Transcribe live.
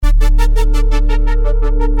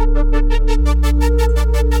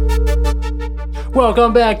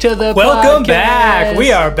Welcome back to the Welcome podcast. back.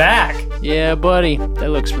 We are back. Yeah, buddy.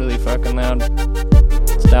 That looks really fucking loud.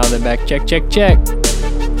 Let's dial that back. Check.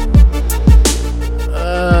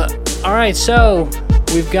 All right. So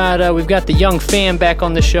we've got the young fam back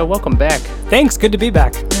on the show. Welcome back. Thanks. Good to be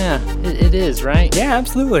back. Yeah, it is, right? Yeah,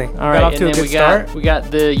 absolutely. All right. Got off to a good start. We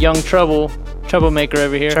got the young troublemaker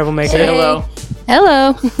over here. Troublemaker. Say hello.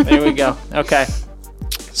 Hello. There we go. Okay.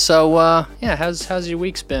 So yeah, how's your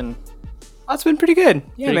week's been? Oh, it's been pretty good.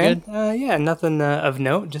 Yeah, Pretty man. Yeah, nothing of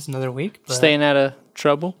note. Just another week. But... Staying out of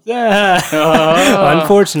trouble?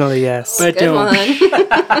 Unfortunately, yes. But Good one. All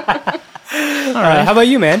right. How about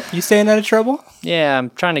you, man? You staying out of trouble? Yeah, I'm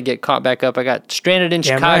trying to get caught back up. I got stranded in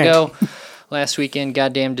Chicago last weekend.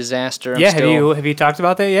 Goddamn disaster. Have you talked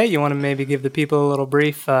about that yet? You want to maybe give the people a little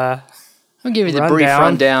brief I'll give you the brief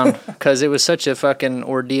rundown because it was such a fucking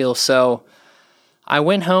ordeal. So I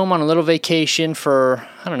went home on a little vacation for,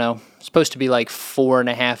 I don't know, supposed to be like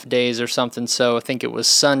 4.5 days or something. So I think it was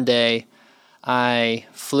Sunday. I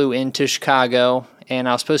flew into Chicago and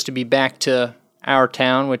I was supposed to be back to our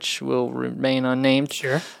town, which will remain unnamed.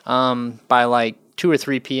 Sure. By like 2 or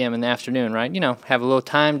 3 p.m. in the afternoon, right? You know, have a little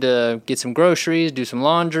time to get some groceries, do some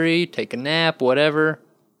laundry, take a nap, whatever.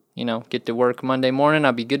 You know, get to work Monday morning,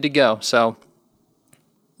 I'll be good to go. So,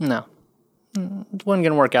 no. It wasn't going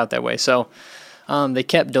to work out that way. So, they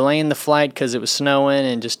kept delaying the flight because it was snowing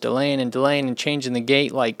and just delaying and changing the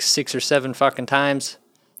gate like 6 or 7 fucking times.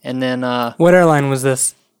 And then... what airline was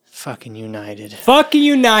this? Fucking United. Fucking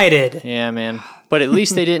United. Yeah, man. But at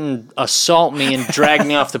least they didn't assault me and drag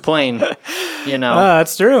me off the plane, you know.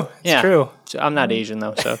 That's true. It's true. So I'm not Asian,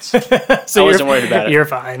 though, so it's... So I wasn't worried about it. You're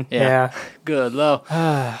fine. Yeah. Good, low.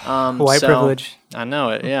 White privilege. I know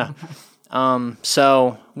it, yeah.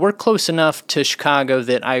 So we're close enough to Chicago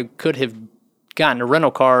that I could have gotten a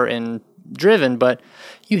rental car and driven, but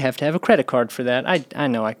you have to have a credit card for that. I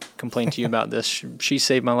know I complained to you about this. She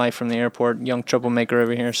saved my life from the airport, young troublemaker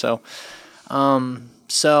over here. So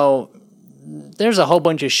there's a whole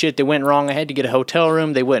bunch of shit that went wrong. I had to get a hotel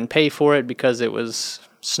room. They wouldn't pay for it because it was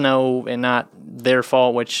snow and not their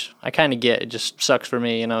fault, which I kind of get. It just sucks for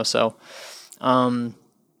me, you know. So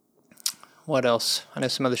what else? I know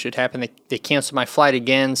some other shit happened. They canceled my flight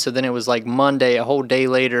again. So then it was like Monday, a whole day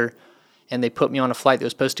later, and they put me on a flight that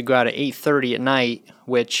was supposed to go out at 8:30 at night,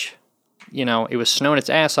 which, you know, it was snowing its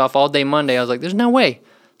ass off all day Monday. I was like, there's no way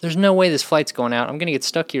this flight's going out. I'm going to get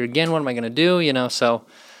stuck here again. What am I going to do? You know, so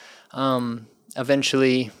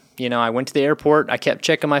eventually, you know, I went to the airport. I kept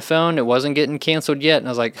checking my phone. It wasn't getting canceled yet. And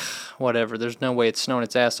I was like, whatever. There's no way it's snowing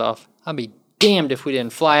its ass off. I'll be damned if we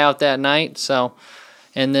didn't fly out that night. So,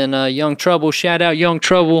 and then Young Trouble, shout out Young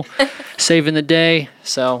Trouble, saving the day.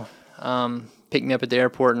 So, picked me up at the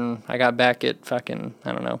airport, and I got back at fucking,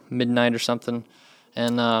 I don't know, midnight or something.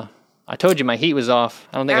 And I told you my heat was off.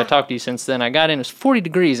 I don't think I talked to you since then. I got in, it was 40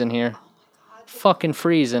 degrees in here. Fucking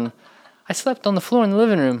freezing. I slept on the floor in the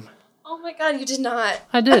living room. Oh my God, you did not.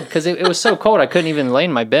 I did, because it was so cold I couldn't even lay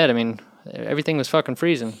in my bed. I mean, everything was fucking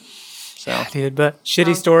freezing. So, dude, but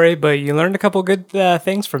shitty story, but you learned a couple good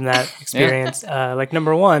things from that experience. Like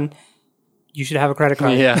number one, you should have a credit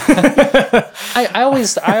card. Yeah. I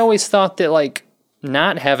always thought that, like,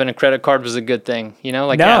 not having a credit card was a good thing. You know,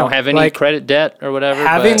 like, I don't have any credit debt or whatever.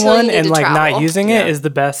 Having one and, like, travel. not using it is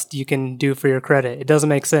the best you can do for your credit. It doesn't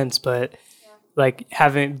make sense, but, like,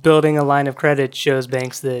 building a line of credit shows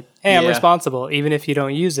banks that, hey, I'm responsible. Even if you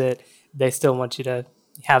don't use it, they still want you to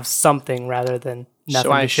have something rather than nothing to show.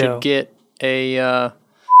 So I should get a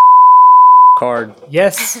card.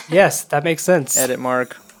 Yes, that makes sense.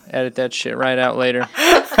 Edit that shit right out later.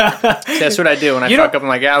 That's what I do when I fuck up. I'm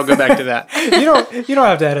like, I'll go back to that. You don't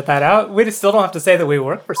have to edit that out. We still don't have to say that we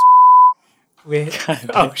work for.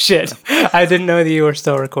 Oh shit! I didn't know that you were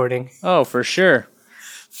still recording. Oh, for sure.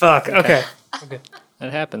 Fuck. Okay.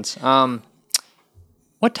 That happens.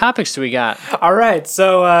 What topics do we got? All right.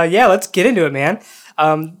 So let's get into it, man.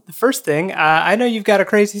 The first thing, I know you've got a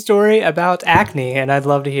crazy story about acne, and I'd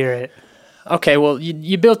love to hear it. Okay, well,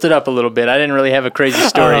 you built it up a little bit. I didn't really have a crazy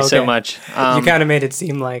story so much. You kind of made it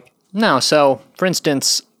seem like... No, so, for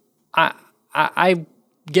instance, I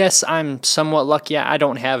guess I'm somewhat lucky. I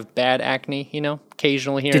don't have bad acne, you know,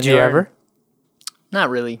 occasionally here and there. Did you ever? Not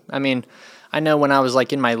really. I mean, I know when I was,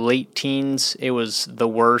 like, in my late teens, it was the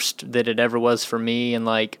worst that it ever was for me. And,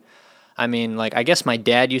 like, I mean, like, I guess my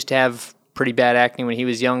dad used to have pretty bad acne when he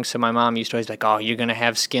was young, so my mom used to always be like, oh, you're going to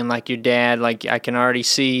have skin like your dad. Like, I can already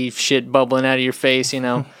see shit bubbling out of your face, you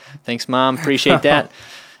know. Thanks, Mom. Appreciate that.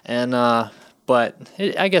 And, but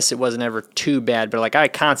I guess it wasn't ever too bad. But, like, I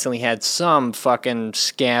constantly had some fucking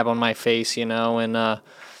scab on my face, you know. And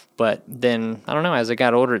But then, I don't know, as I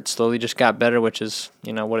got older, it slowly just got better, which is,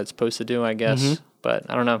 what it's supposed to do, I guess. Mm-hmm. But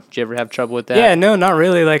I don't know. Did you ever have trouble with that? Yeah, no, not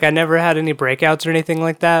really. Like, I never had any breakouts or anything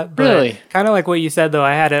like that. But Really? Kind of like what you said, though.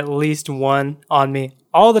 I had at least one on me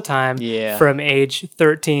all the time from age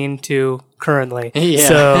 13 to currently. Yeah.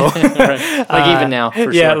 So, right. Like even now,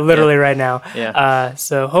 for yeah, sure. literally right now. Yeah.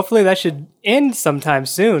 So hopefully that should end sometime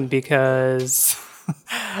soon because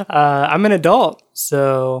I'm an adult.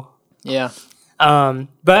 So, yeah.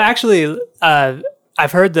 but actually,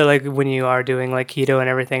 I've heard that like when you are doing like keto and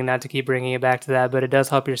everything, not to keep bringing it back to that, but it does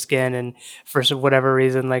help your skin, and for whatever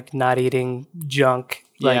reason, like not eating junk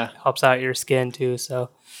helps out your skin too. So,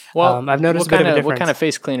 I've noticed a bit of a difference. What kind of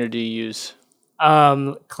face cleaner do you use?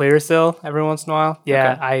 Clearasil every once in a while.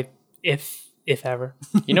 Yeah, Okay. if ever.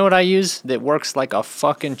 You know what I use that works like a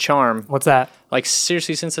fucking charm? What's that? Like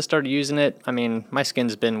seriously, since I started using it, I mean, my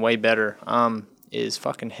skin's been way better. Is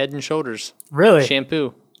fucking Head and Shoulders Really?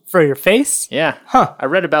 shampoo. For your face? Yeah. Huh. I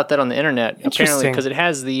read about that on the internet. Apparently, Interesting. because it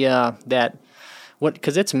has the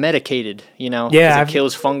because it's medicated, Yeah, 'cause it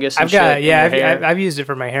kills fungus. And I've got shit in your hair. I've used it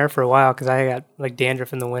for my hair for a while because I got like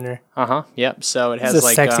dandruff in the winter. Yep. So it has This is a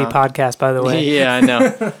like sexy podcast, by the way. Yeah, I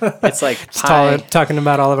know. It's like Talking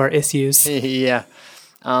about all of our issues. Yeah.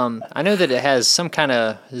 I know that it has some kind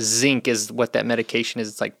of zinc is what that medication is.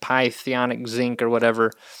 It's like pythionic zinc or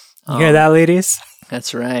whatever. You hear that, ladies?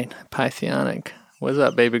 That's right. Pythionic. What's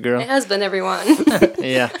up, baby girl? My husband, everyone.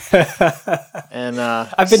 Yeah. And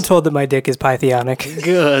I've been told that my dick is pythionic.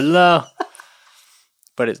 good Lord.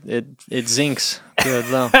 But it zincs. Good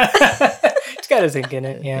Lord. It's got a zinc in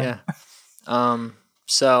it, yeah.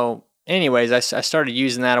 So anyways, I started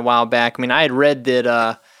using that a while back. I mean, I had read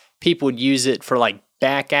that people would use it for like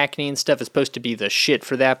back acne and stuff. It's supposed to be the shit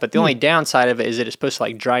for that. But the only downside of it is that it's supposed to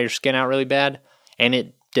like dry your skin out really bad. And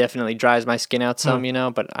it definitely dries my skin out some,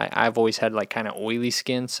 but I've always had like kind of oily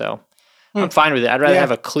skin. So I'm fine with it. I'd rather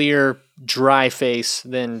have a clear, dry face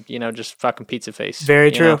than, just fucking pizza face. Very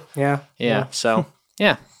true. know? Yeah. So,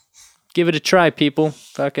 yeah. Give it a try, people.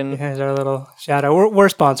 Fucking. Here's our little shout out. We're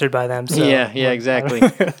sponsored by them. So Yeah, exactly.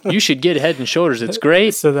 You should get Head and Shoulders. It's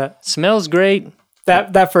great. So that Smells great.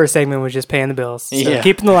 that first segment was just paying the bills. So Yeah.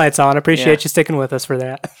 keeping the lights on. Appreciate you sticking with us for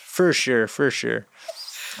that. For sure.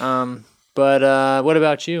 But what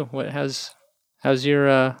about you? How's your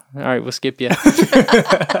all right, we'll skip you.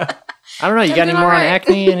 I don't know, you got any more on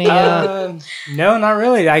acne? No, not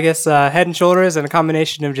really. I guess Head and Shoulders and a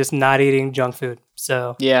combination of just not eating junk food.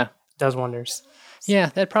 So Yeah. does wonders. Yeah,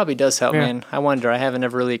 that probably does help, Yeah. man. I wonder. I haven't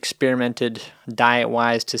ever really experimented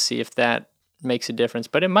diet-wise to see if that makes a difference,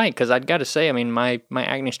 but it might, because I'd got to say, I mean, my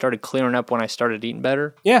acne started clearing up when I started eating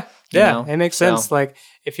better. Yeah, know, it makes so- sense. Like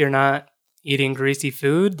if you're not eating greasy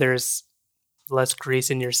food, there's less grease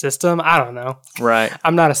in your system. I don't know. Right.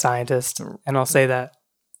 I'm not a scientist, and I'll say that.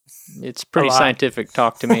 It's pretty lot. scientific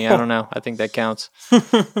talk to me. I don't know. I think that counts.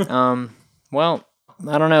 Well,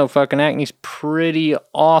 I don't know. Fucking acne's pretty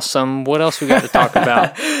awesome. What else we got to talk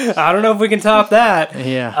about? I don't know if we can top that.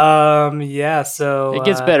 Yeah. Yeah. So It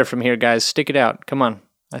gets better from here, guys. Stick it out. Come on.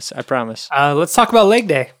 I promise. Let's talk about leg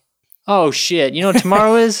day. Oh, shit. You know what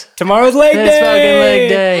tomorrow is? Tomorrow's leg day. It's fucking leg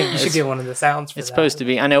day. You should get one of the sounds for It's that. supposed to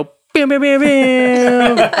be. I know. Bam, bam, bam,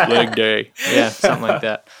 bam. Leg day. Yeah, something like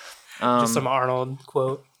that. Just some Arnold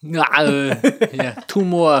quote. Yeah, 2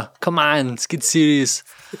 more. Come on, let's get serious.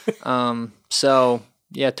 So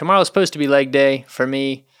yeah, tomorrow's supposed to be leg day for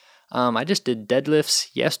me. I just did deadlifts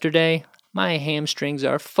yesterday. My hamstrings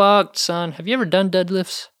are fucked, son. Have you ever done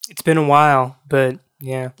deadlifts? It's been a while, but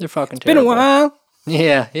yeah. They're fucking Been terrible. a while.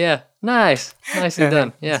 Yeah. Nicely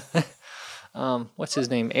done. Yeah. What's his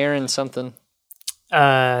name? Aaron something.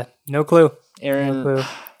 No clue. Aaron No clue.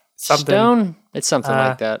 Something. Stone? It's something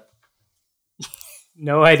like that.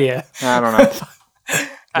 No idea. I don't know.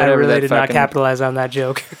 I Whatever really that did not fucking- capitalize on that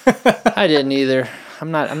joke. I didn't either. I'm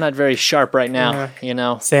not very sharp right now,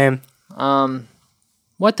 Same.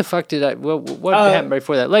 What the fuck did what happened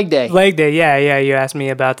before that? Leg day. Leg day. Yeah. You asked me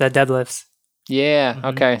about deadlifts. Yeah.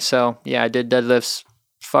 Okay. So yeah, I did deadlifts.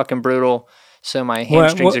 Fucking brutal. So my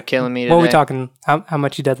hamstrings are killing me today. What are we talking? How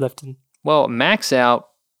much you deadlifting? Well, max out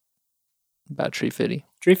about 350,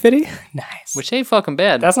 350? Nice. which ain't fucking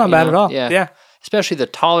bad. That's not you bad know? at all. Yeah. Yeah. Especially the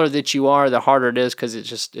taller that you are, the harder it is because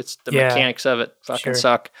it's the Yeah. mechanics of it fucking Sure.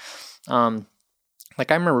 suck.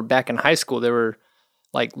 Like I remember back in high school, there were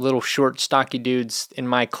like little short, stocky dudes in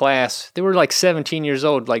my class. They were like 17 years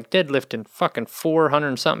old, like deadlifting fucking 400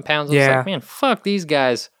 and something pounds. I was Yeah. like, man, fuck these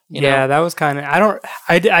guys. You Yeah, know? that was kind of.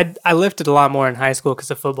 I lifted a lot more in high school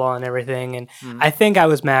because of football and everything, and I think I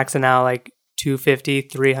was maxing out like 250,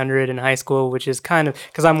 300 in high school, which is kind of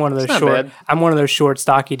because I'm one of those not short. bad. I'm one of those short,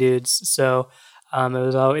 stocky dudes. So It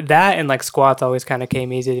was always that, and like squats always kind of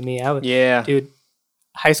came easy to me. Dude,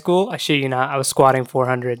 high school, I shit you not, I was squatting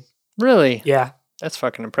 400. Really? Yeah. That's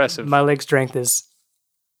fucking impressive. My leg strength is...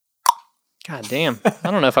 God damn. I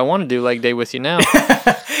don't know if I want to do leg day with you now.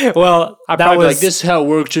 Well, I'd probably be like, this is how it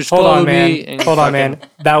works. Just follow me. And hold on, man.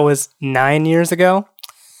 That was 9 years ago.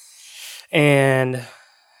 And it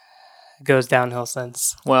goes downhill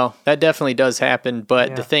since. Well, that definitely does happen.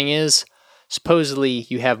 But the thing is, supposedly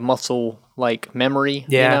you have muscle like memory,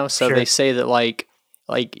 you know? So they say that like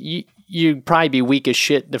you'd probably be weak as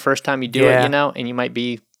shit the first time you do it, you know? And you might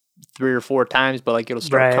be 3 or 4 times, but like it'll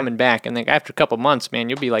start coming back. And then after a couple months, man,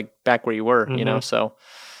 you'll be like back where you were, you know? So,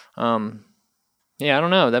 yeah, I don't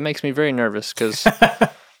know. That makes me very nervous because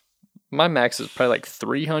my max is probably like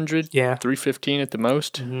 300, 315 at the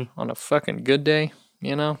most on a fucking good day,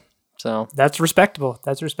 you know? So that's respectable.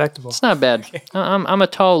 It's not bad. I'm a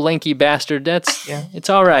tall, lanky bastard. It's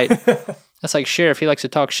all right. That's like Sheriff. He likes to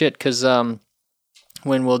talk shit because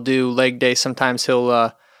when we'll do leg day, sometimes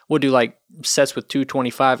we'll do like sets with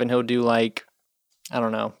 225 and he'll do like, I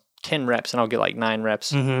don't know, 10 reps and I'll get like 9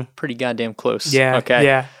 reps. Pretty goddamn close. Yeah. Okay.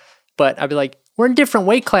 Yeah. But I'd be like, we're in different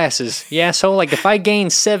weight classes. Yeah. So like if I gain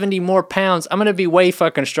 70 more pounds, I'm going to be way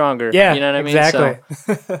fucking stronger. Yeah. You know what I mean?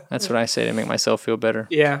 Exactly. So that's what I say to make myself feel better.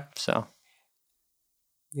 Yeah. So.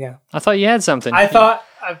 Yeah. I thought you had something. I thought.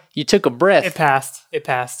 You took a breath. It passed. It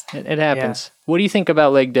happens. Yeah. What do you think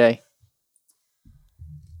about leg day?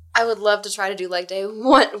 I would love to try to do leg day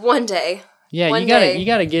one day. Yeah, you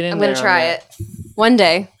gotta get in. I'm gonna try it one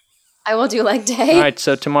day. I will do leg day. All right,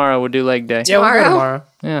 so tomorrow we'll do leg day. Yeah, we'll go tomorrow.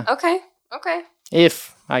 Yeah. Okay.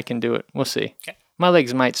 If I can do it, we'll see. Okay. My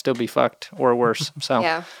legs might still be fucked or worse. So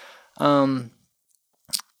yeah.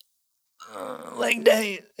 Leg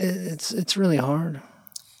day, it's really hard.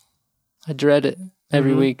 I dread it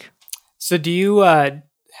every week. So do you?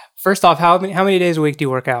 First off, how many days a week do you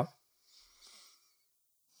work out?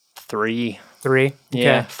 3. 3? Okay.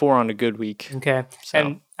 Yeah, 4 on a good week. Okay. So.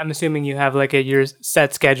 And I'm assuming you have like your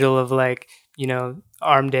set schedule of like, you know,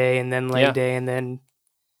 arm day and then leg day and then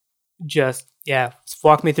just,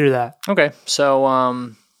 walk me through that. Okay. So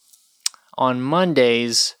on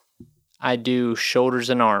Mondays, I do shoulders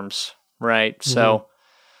and arms, right? So,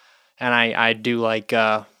 and I do like,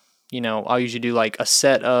 you know, I'll usually do like a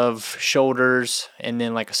set of shoulders and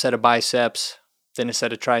then like a set of biceps, then a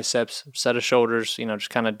set of triceps, set of shoulders, you know, just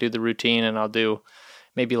kind of do the routine, and I'll do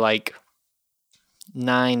maybe like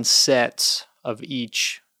 9 sets of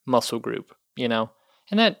each muscle group, you know,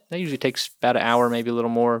 and that usually takes about an hour, maybe a little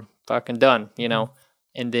more, fucking done, you know.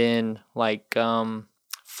 And then like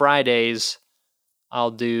Fridays,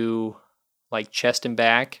 I'll do like chest and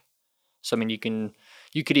back. So I mean,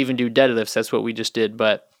 you could even do deadlifts. That's what we just did,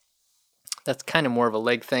 but that's kind of more of a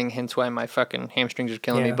leg thing. Hence why my fucking hamstrings are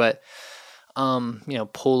killing me. But you know,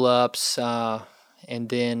 pull-ups, and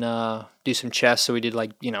then do some chest. So we did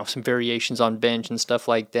like, you know, some variations on bench and stuff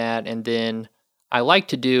like that. And then I like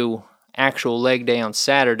to do actual leg day on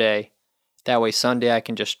Saturday. That way Sunday I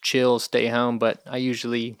can just chill, stay home. But I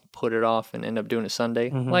usually put it off and end up doing it Sunday,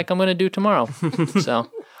 like I'm going to do tomorrow.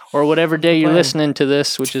 So, or whatever day you're listening to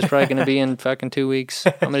this, which is probably going to be in fucking 2 weeks.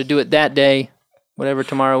 I'm going to do it that day, whatever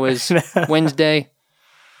tomorrow is, Wednesday.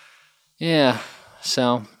 Yeah,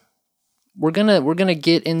 so... We're gonna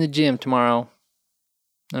get in the gym tomorrow.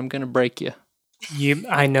 I'm gonna break you.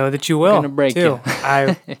 I know that you will. I'm gonna break you.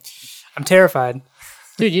 I'm terrified,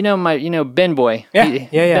 dude. You know Ben Boy. Yeah.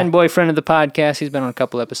 Ben Boy, friend of the podcast. He's been on a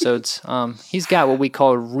couple episodes. He's got what we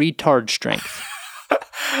call retard strength.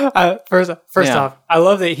 First off, I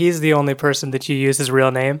love that he's the only person that you use his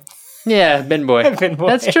real name. Yeah, Ben Boy. Ben Boy.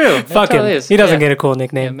 That's true. Fuck him. He doesn't get a cool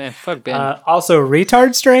nickname. Yeah, man. Fuck Ben. Also,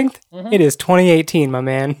 retard strength. It is 2018, my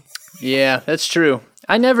man. Yeah, that's true.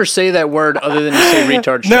 I never say that word other than to say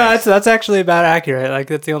retard strength. No, that's actually about accurate. Like,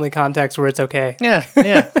 that's the only context where it's okay.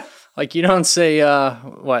 Yeah. Like, you don't say,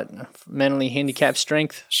 mentally handicapped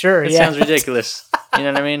strength? Sure, It sounds ridiculous. You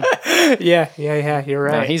know what I mean? Yeah, you're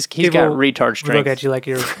right. No, he's got retard strength. Look at you like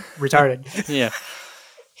you're retarded. Yeah.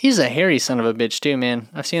 He's a hairy son of a bitch, too, man.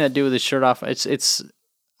 I've seen that dude with his shirt off. It's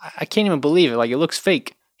I can't even believe it. Like, it looks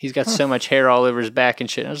fake. He's got so much hair all over his back and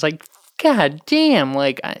shit. I was like, God damn,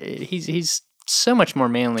 like he's so much more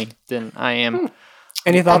manly than I am.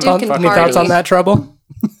 Any thoughts on that, Trouble?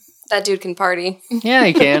 That dude can party. Yeah,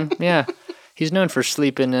 he can. Yeah, he's known for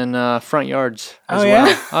sleeping in front yards as well.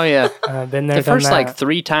 Yeah? Oh yeah. Been there. The first done that. like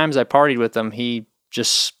 3 times I partied with him, he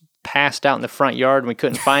just passed out in the front yard and we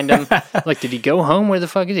couldn't find him. Like, did he go home? Where the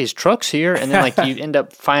fuck is he? His truck's here. And then like you end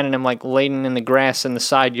up finding him like laying in the grass in the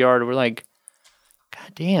side yard. We're like,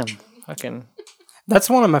 God damn, fucking. That's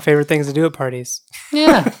one of my favorite things to do at parties.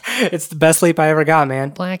 Yeah. It's the best sleep I ever got, man.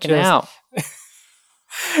 Blacking out.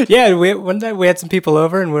 Yeah, one day we had some people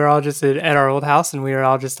over and we were all just at our old house and we were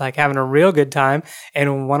all just like having a real good time.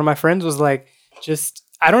 And one of my friends was like,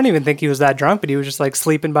 I don't even think he was that drunk, but he was just like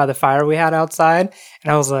sleeping by the fire we had outside.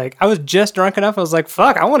 And I was like, I was just drunk enough. I was like,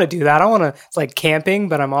 fuck, I want to do that. It's like camping,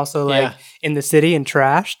 but I'm also like in the city and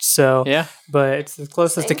trashed. So, but it's the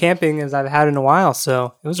closest to camping as I've had in a while.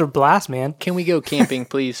 So it was a blast, man. Can we go camping,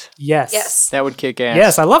 please? Yes. Yes. That would kick ass.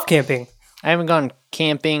 Yes, I love camping. I haven't gone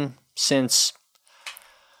camping since.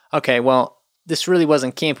 Okay, well, this really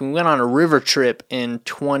wasn't camping. We went on a river trip in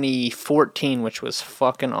 2014, which was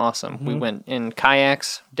fucking awesome. Mm-hmm. We went in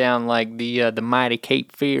kayaks down like the mighty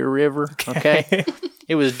Cape Fear River. Okay.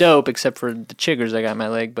 It was dope, except for the chiggers I got in my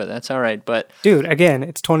leg, but that's all right. But dude, again,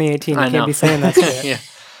 it's 2018. You can't be saying that shit. Yeah.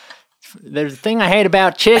 There's a thing I hate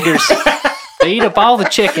about chiggers. They eat up all the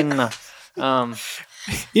chicken.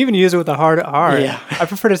 You even use it with a hard R. Yeah. I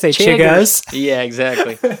prefer to say chiggas. Yeah,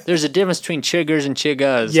 exactly. There's a difference between chiggers and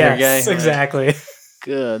chiggas. Yes, okay? exactly.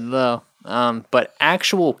 Good though. But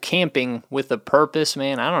actual camping with a purpose,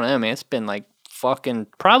 man, I don't know, man. It's been like fucking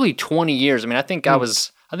probably 20 years. I mean, I think I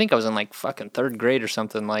was in like fucking third grade or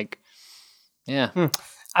something. Like, yeah.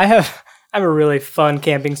 I have a really fun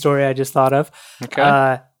camping story I just thought of.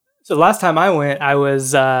 Okay. So last time I went, I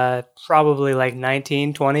was probably like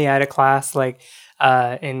 19, 20. I had a class like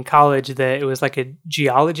in college that it was like a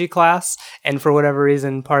geology class, and for whatever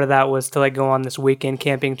reason, part of that was to like go on this weekend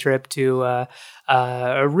camping trip to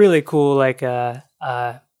a really cool like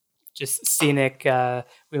just scenic.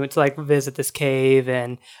 We went to like visit this cave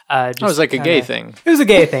and just it was like a gay thing. It was a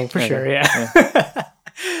gay thing for sure. Yeah.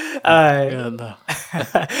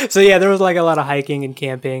 So yeah, there was like a lot of hiking and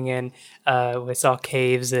camping, and we saw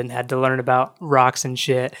caves and had to learn about rocks and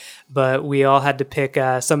shit. But we all had to pick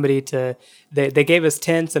somebody to. They gave us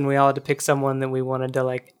tents, and we all had to pick someone that we wanted to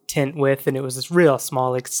like tent with, and it was this real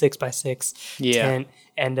small, like 6x6 tent.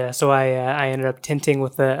 And so I ended up tenting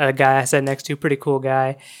with a guy I sat next to, pretty cool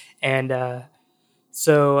guy, and.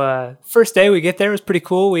 So first day we get there, it was pretty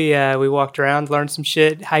cool. We walked around, learned some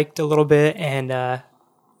shit, hiked a little bit, and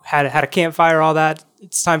had a campfire, all that.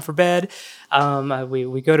 It's time for bed.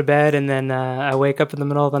 We go to bed, and then I wake up in the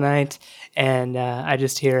middle of the night, and I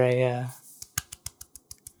just hear a...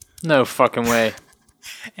 No fucking way.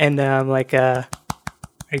 And I'm like, are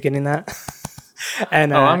you getting that?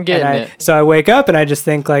 And I'm getting it. So I wake up, and I just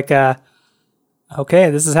think like...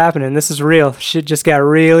 okay, this is happening. This is real. Shit just got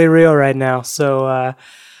really real right now. So,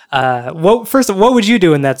 what would you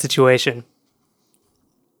do in that situation?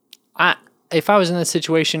 If I was in that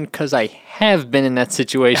situation, because I have been in that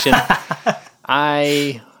situation,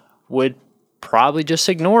 I would probably just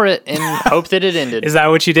ignore it and hope that it ended. Is that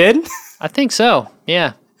what you did? I think so.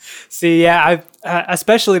 Yeah. See, yeah,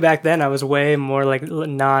 especially back then, I was way more like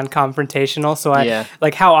non-confrontational. So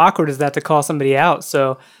like, how awkward is that to call somebody out?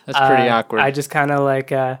 So that's pretty awkward. I just kind of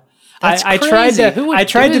like, I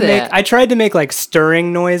tried to make like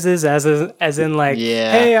stirring noises as in like,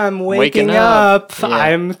 hey, I'm waking up. Yeah.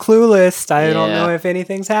 I'm clueless. I don't know if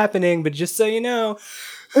anything's happening, but just so you know,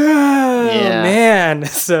 man.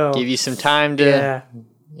 So give you some time to,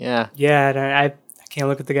 I can't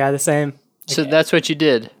look at the guy the same. So that's what you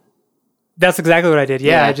did. That's exactly what I did.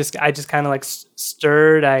 Yeah. I just kind of like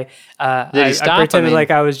stirred. I pretended like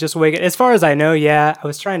I was just waking. As far as I know, I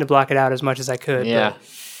was trying to block it out as much as I could. Yeah. But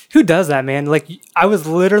who does that, man? Like I was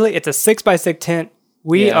literally, it's a 6x6 tent.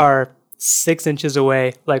 We are 6 inches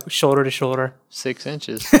away, like shoulder to shoulder. 6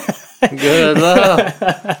 inches. Good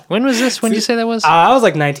love. When was this? When did you say that was? I was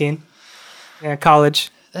like 19. Yeah, college.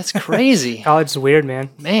 That's crazy. College is weird, man.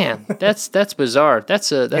 Man, that's bizarre.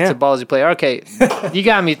 That's a ballsy play. Okay, you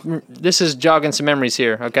got me. This is jogging some memories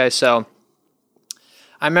here. Okay, so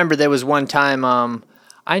I remember there was one time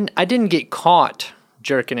I didn't get caught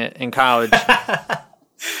jerking it in college.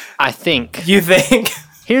 I think. You think?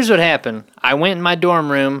 Here's what happened. I went in my dorm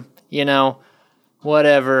room,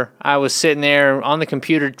 whatever. I was sitting there on the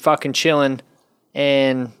computer fucking chilling,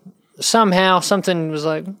 and somehow something was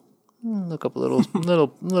like, look up a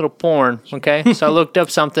little porn, okay? So I looked up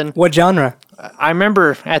something. What genre? I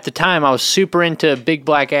remember at the time I was super into big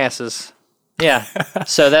black asses. Yeah.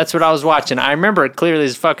 So that's what I was watching. I remember it clearly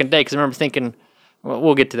as fucking day because I remember thinking, well,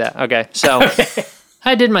 we'll get to that. Okay. So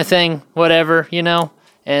I did my thing, whatever,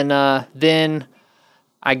 and then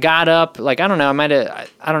I got up, like, I don't know, I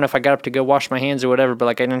don't know if I got up to go wash my hands or whatever, but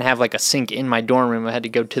like I didn't have like a sink in my dorm room. I had to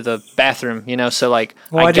go to the bathroom, so like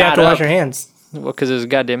why'd you have to wash your hands? Well, because it was a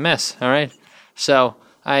goddamn mess, all right? So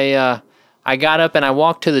I got up and I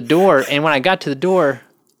walked to the door, and when I got to the door...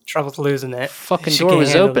 Trouble's losing it. Fucking door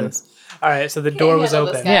was open. All right, so the door was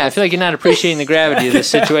open. Yeah, I feel like you're not appreciating the gravity of this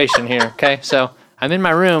situation here, okay? So I'm in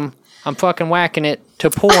my room. I'm fucking whacking it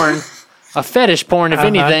to porn, a fetish porn, if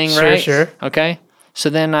anything, right? Sure. Okay? So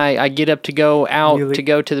then I get up to go out to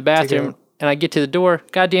go to the bathroom, and I get to the door.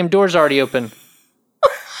 Goddamn door's already open.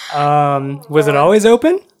 Was it always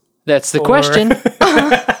open? That's the question.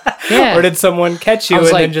 Yeah. Or did someone catch you and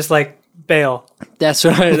then just like bail? I've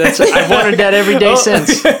wondered that every day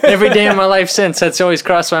since. Every day of my life since. That's always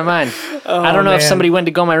crossed my mind. I don't know if somebody went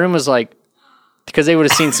to go in my room was like, because they would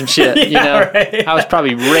have seen some shit, you know? Right. I was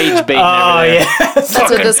probably rage baiting over there. Yeah. That's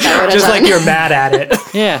what this guy would have just done. like you're mad at it.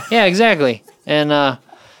 Yeah, exactly. And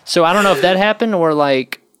so I don't know if that happened or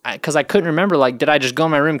like, because I couldn't remember, like, did I just go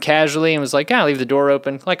in my room casually and was like, I'll leave the door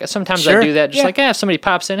open? Like, sometimes I do that, just like, if somebody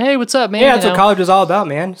pops in, hey, what's up, man? Yeah, that's what college was all about,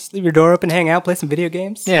 man. Just leave your door open, hang out, play some video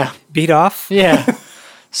games. Yeah. Beat off. Yeah.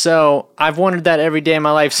 So I've wondered that every day of my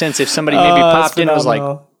life since if somebody maybe popped in and was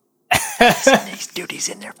like, these duties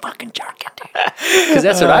in there fucking jerking, dude. Because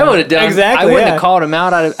that's what I would have done. Exactly. I wouldn't have called him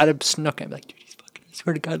out. I'd have snuck in, like, dude, he's fucking, I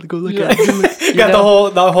swear to God, go look at him. Got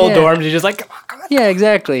the whole dorm. You're just like, come on. Yeah,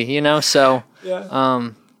 exactly. You know, so,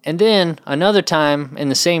 and then another time in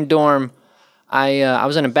the same dorm, I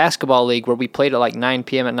was in a basketball league where we played at like 9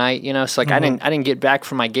 p.m. at night, you know, so like I didn't get back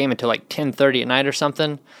from my game until like 10:30 at night or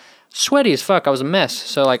something. Sweaty as fuck. I was a mess.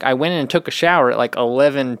 So like I went in and took a shower at like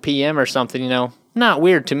 11 p.m. or something, you know. Not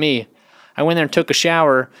weird to me. I went there and took a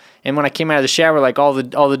shower, and when I came out of the shower, like all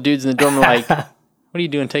the dudes in the dorm were like, "What are you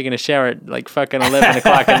doing taking a shower at like fucking 11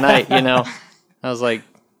 o'clock at night?" You know. I was like,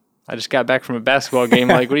 I just got back from a basketball game.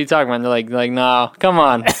 Like, what are you talking about? And they're like, no, come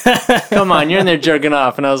on, you're in there jerking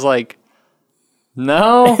off. And I was like,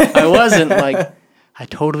 no, I wasn't. Like, I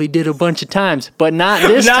totally did a bunch of times, but not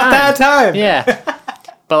this time. Not that time. Yeah,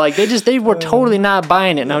 but like they were totally not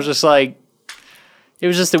buying it, and I was just like, it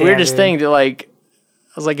was just the weirdest thing to like.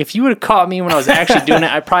 I was like, if you would have caught me when I was actually doing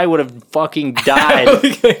it, I probably would have fucking died.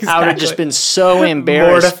 Exactly. I would have just been so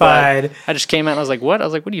embarrassed. Mortified. I just came out and I was like, what? I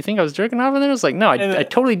was like, what do you think? I was jerking off? And then I was like, no, I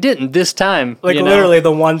totally didn't this time. Like, literally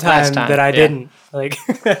the one time that I didn't. Like,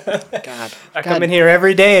 God. I come in here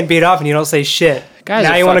every day and beat off and you don't say shit. Guys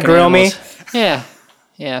now you want to grill animals. me?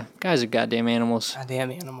 Yeah. Guys are goddamn animals.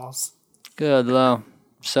 Goddamn animals. Good, though.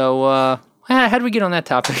 So, how did we get on that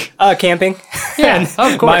topic? Camping. Yeah,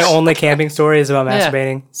 of course. My only camping story is about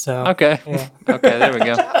masturbating. So okay, okay, there we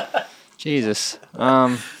go. Jesus.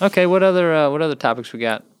 Okay, what other topics we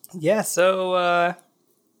got? Yeah, so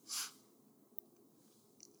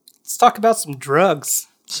let's talk about some drugs.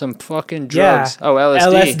 Some fucking drugs. Yeah. Oh,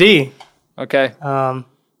 LSD. LSD. Okay. I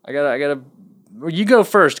gotta. Well, you go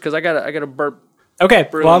first because I gotta burp. Okay.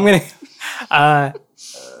 Well, I'm gonna.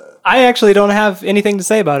 I actually don't have anything to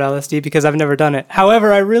say about LSD because I've never done it.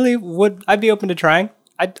 However, I really would. I'd be open to trying.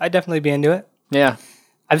 I'd definitely be into it. Yeah.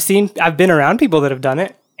 I've been around people that have done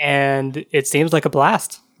it, and it seems like a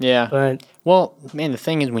blast. Yeah. But well, man, the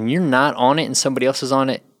thing is, when you're not on it and somebody else is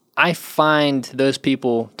on it, I find those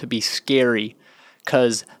people to be scary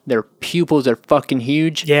because their pupils are fucking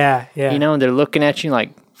huge. Yeah. You know, and they're looking at you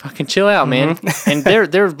like, fucking chill out, man. And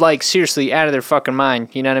they're like seriously out of their fucking mind.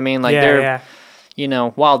 You know what I mean? Like they're. You know,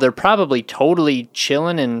 while they're probably totally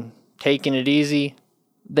chilling and taking it easy,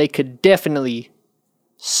 they could definitely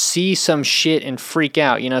see some shit and freak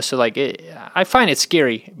out, you know? So, like, I find it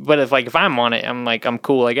scary. But if I'm on it, I'm like, I'm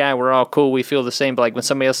cool. Like, we're all cool. We feel the same. But, like, when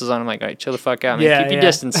somebody else is on, I'm like, all right, chill the fuck out, man. Keep your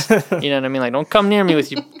distance. You know what I mean? Like, don't come near me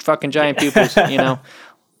with your fucking giant pupils, you know?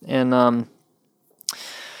 And,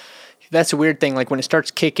 that's a weird thing. Like when it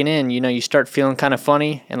starts kicking in, you know, you start feeling kind of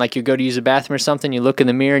funny, and like you go to use the bathroom or something, you look in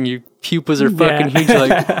the mirror and your pupils are fucking huge. You're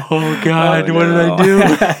like, oh God, what did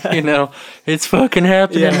I do? You know, it's fucking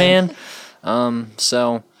happening, man.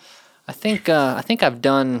 So I think I've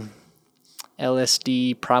done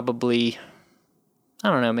LSD probably, I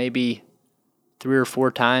don't know, maybe 3 or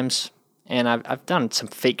 4 times, and I've done some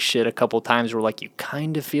fake shit a couple times where like you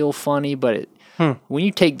kind of feel funny, but when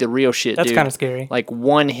you take the real shit, that's dude, kind of scary. Like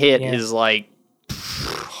one hit is like,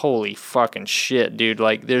 holy fucking shit, dude.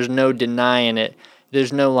 Like there's no denying it.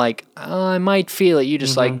 There's no like, oh, I might feel it. You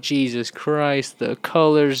just like, Jesus Christ, the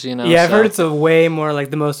colors, you know. Yeah, I've heard it's a way more like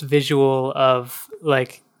the most visual of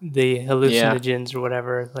like the hallucinogens or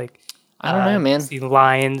whatever. Like I don't know, man. See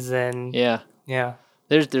lines and yeah.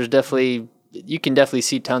 There's definitely, you can definitely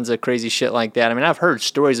see tons of crazy shit like that. I mean, I've heard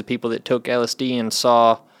stories of people that took LSD and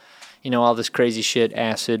saw, you know, all this crazy shit,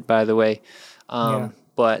 acid, by the way.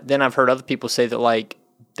 But then I've heard other people say that, like,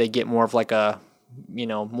 they get more of, like, a, you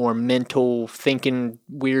know, more mental thinking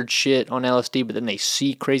weird shit on LSD, but then they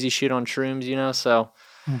see crazy shit on shrooms, you know? So,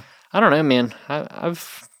 I don't know, man.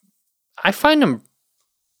 I find them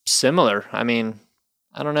similar. I mean,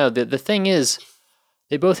 I don't know. The thing is,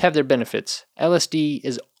 they both have their benefits. LSD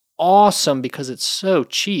is awesome because it's so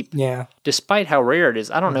cheap. Yeah. Despite how rare it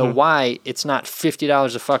is. I don't know why it's not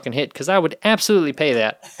 $50 a fucking hit, because I would absolutely pay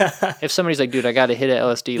that. If somebody's like, dude, I got to hit a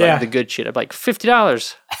LSD, like the good shit, I'd be like,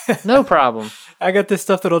 $50. No problem. I got this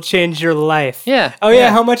stuff that'll change your life. Yeah. Oh,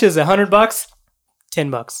 yeah. How much is it? $100?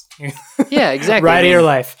 $10. Yeah, exactly. Right of your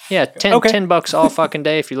life. Yeah, $10 all fucking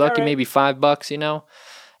day. If you're lucky, maybe $5, you know?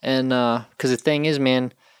 And because the thing is,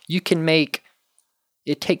 man, you can make,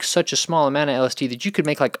 it takes such a small amount of LSD that you could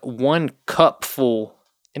make like 1 cup full,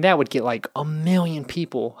 and that would get like 1 million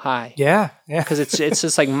people high. Yeah. Because it's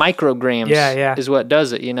just like micrograms is what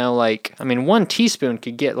does it, you know? Like, I mean, 1 teaspoon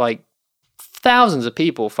could get like thousands of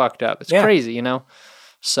people fucked up. It's crazy, you know?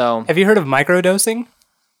 So. Have you heard of microdosing?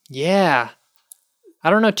 Yeah. I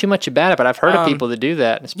don't know too much about it, but I've heard of people that do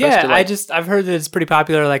that. It's supposed to, like, I've heard that it's pretty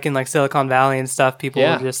popular, like in like Silicon Valley and stuff. People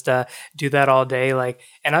will just do that all day, like.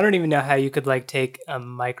 And I don't even know how you could like take a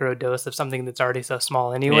micro dose of something that's already so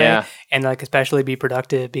small anyway, and like especially be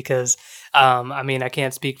productive. Because I mean, I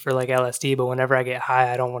can't speak for like LSD, but whenever I get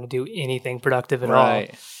high, I don't want to do anything productive at all.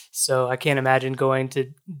 So I can't imagine going to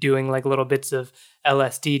doing like little bits of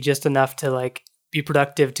LSD just enough to like be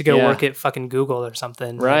productive to go work at fucking Google or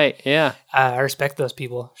something. Right. Like, yeah. I respect those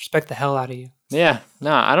people. Respect the hell out of you. Yeah.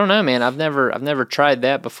 No, I don't know, man. I've never tried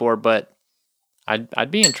that before, but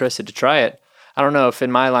I'd be interested to try it. I don't know if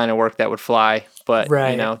in my line of work that would fly, but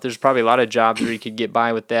you know, there's probably a lot of jobs where you could get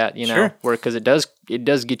by with that, you know, where, because it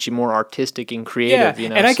does get you more artistic and creative, you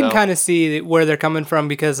know. And I can kind of see where they're coming from,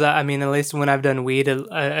 because I mean, at least when I've done weed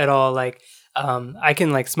at all, like I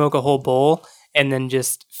can like smoke a whole bowl and then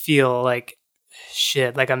just feel like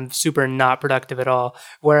shit, like I'm super not productive at all.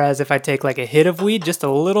 Whereas if I take like a hit of weed, just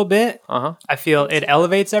a little bit, I feel it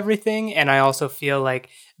elevates everything, and I also feel like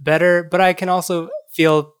better, but I can also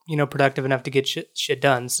feel, you know, productive enough to get shit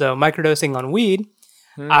done. So microdosing on weed,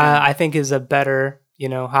 I think is a better, you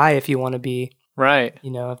know, high if you want to be, right,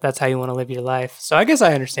 you know, if that's how you want to live your life. So I guess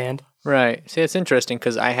I understand. Right. See, it's interesting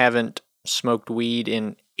because I haven't smoked weed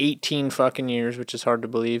in 18 fucking years, which is hard to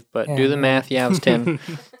believe, but do the math. Yeah, I was 10.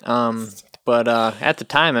 But at the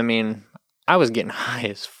time, I mean, I was getting high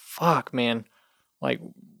as fuck, man. Like,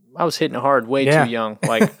 I was hitting it hard way too young.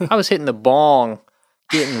 Like, I was hitting the bong,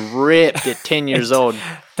 getting ripped at 10 years old.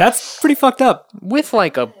 That's pretty fucked up. With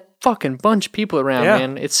like a fucking bunch of people around,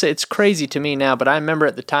 man. It's crazy to me now, but I remember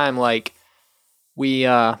at the time, like,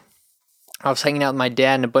 I was hanging out with my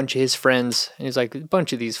dad and a bunch of his friends, and he's like, a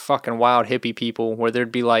bunch of these fucking wild hippie people, where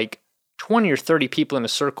there'd be like 20 or 30 people in a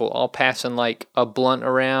circle all passing like a blunt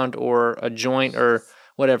around or a joint or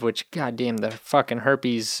whatever, which, goddamn, the fucking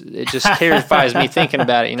herpes, it just terrifies me thinking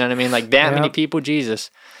about it, you know what I mean? Like, that many people,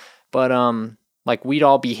 Jesus. But, like, we'd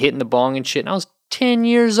all be hitting the bong and shit, and I was 10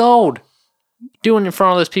 years old doing it in front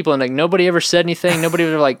of all those people, and like, nobody ever said anything. Nobody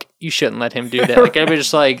was like, you shouldn't let him do that. Like, everybody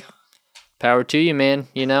just like, power to you, man,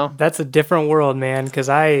 you know? That's a different world, man, because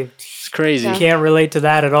it's crazy. Can't relate to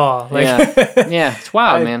that at all. Like, yeah, it's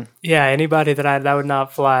wild, man. Yeah, anybody that would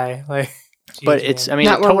not fly. Like, geez, but it's, man. I mean,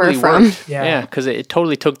 not it totally worked. Yeah, because it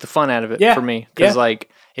totally took the fun out of it for me. Because like,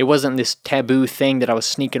 it wasn't this taboo thing that I was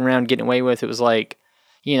sneaking around getting away with. It was like,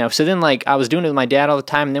 you know, so then like I was doing it with my dad all the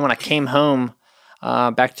time, and then when I came home,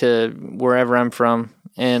 back to wherever I'm from,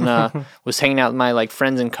 and was hanging out with my like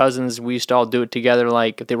friends and cousins, we used to all do it together.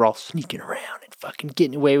 Like, they were all sneaking around and fucking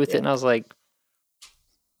getting away with it, and I was like,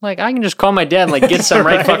 I can just call my dad and like get some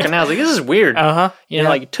right fucking now. I was like, this is weird. You know,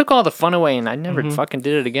 like, it took all the fun away, and I never fucking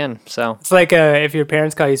did it again. So it's like if your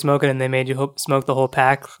parents caught you smoking and they made you smoke the whole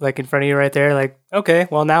pack like in front of you right there. Like, okay,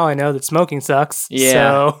 well, now I know that smoking sucks. Yeah.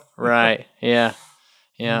 So. Right. Yeah.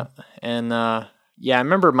 Yeah. And yeah, I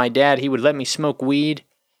remember my dad, he would let me smoke weed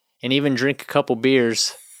and even drink a couple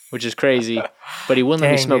beers, which is crazy, but he wouldn't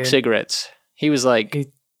let me smoke cigarettes. He was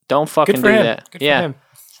like, don't fucking do that. Good for him.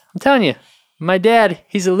 I'm telling you, my dad,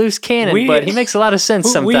 he's a loose cannon, but he makes a lot of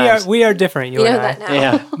sense sometimes. We are different, you and I. That now.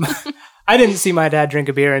 Yeah. I didn't see my dad drink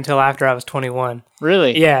a beer until after I was 21.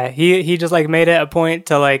 Really? Yeah, he just like made it a point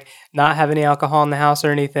to like not have any alcohol in the house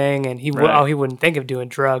or anything, and he wouldn't think of doing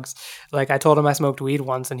drugs. Like, I told him I smoked weed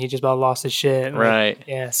once, and he just about lost his shit. Right.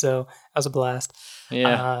 Yeah, so that was a blast.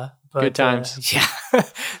 Yeah. Good times. Yeah.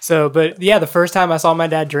 So, but yeah, the first time I saw my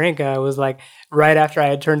dad drink, I was like right after I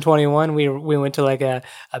had turned 21. We went to like a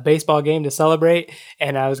baseball game to celebrate,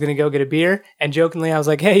 and I was gonna go get a beer. And jokingly, I was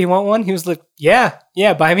like, "Hey, you want one?" He was like, "Yeah,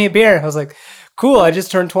 buy me a beer." I was like, "Cool, I just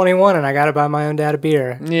turned 21, and I gotta buy my own dad a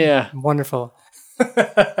beer." Yeah. Wonderful.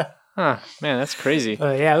 Huh, man, that's crazy.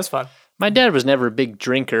 Yeah, it was fun. My dad was never a big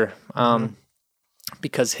drinker,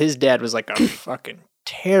 because his dad was like a fucking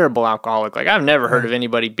terrible alcoholic. Like, I've never heard of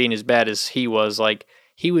anybody being as bad as he was. Like,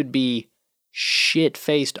 he would be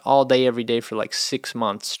shit-faced all day, every day for like 6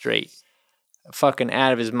 months straight. Fucking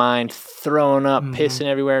out of his mind, throwing up, pissing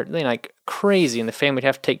everywhere, like crazy. And the family would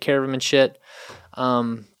have to take care of him and shit.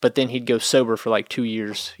 But then he'd go sober for like 2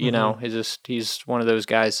 years, you know. He's one of those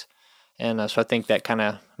guys. And so I think that kind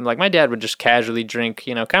of, like, my dad would just casually drink,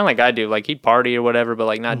 you know, kind of like I do. Like, he'd party or whatever, but,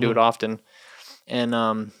 like, not do it often. And,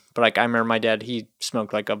 but, like, I remember my dad, he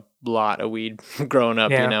smoked, like, a lot of weed growing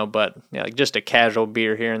up, you know. But, yeah, like, just a casual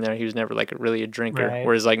beer here and there. He was never, like, really a drinker. Right.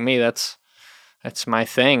 Whereas, like, me, that's my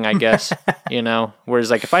thing, I guess, you know.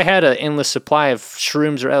 Whereas, like, if I had an endless supply of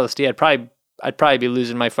shrooms or LSD, I'd probably be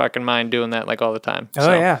losing my fucking mind doing that, like, all the time. Oh,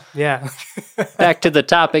 so, yeah. Back to the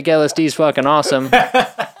topic, LSD's fucking awesome.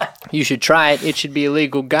 You should try it. It should be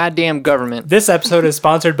illegal. Goddamn government. This episode is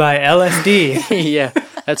sponsored by LSD. Yeah,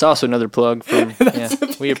 that's also another plug from. Yeah,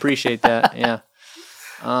 we appreciate that. Yeah.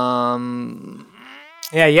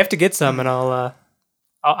 Yeah, you have to get some, and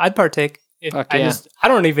I'd partake. I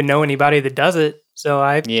don't even know anybody that does it,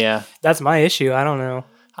 so that's my issue. I don't know.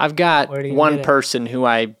 I've got one person who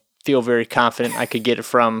I feel very confident I could get it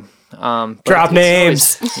from. Drop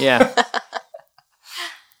names. Yeah.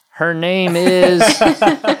 Her name is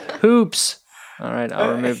Hoops. All right,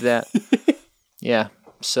 I'll remove that. Yeah.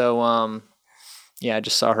 So, yeah, I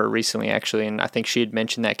just saw her recently, actually, and I think she had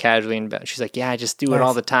mentioned that casually, and she's like, "Yeah, I just do it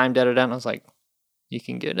all the time." Da da da. And I was like, "You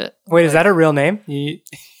can get it." Wait, is that a real name?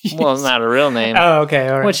 Well, it's not a real name. Oh, okay,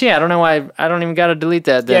 all right. Which, yeah, I don't know why I don't even got to delete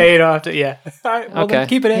that. Then. Yeah, you don't have to. Yeah. All right. Well, then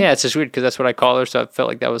keep it in. Yeah, it's just weird because that's what I call her, so I felt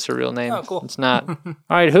like that was her real name. Oh, cool. It's not. All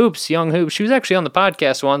right, Hoops, young Hoops. She was actually on the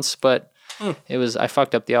podcast once, but it was I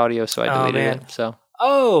fucked up the audio, so I deleted it. So.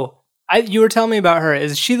 Oh, you were telling me about her.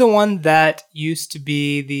 Is she the one that used to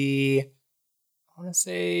be the, I want to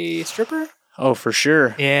say, stripper? Oh, for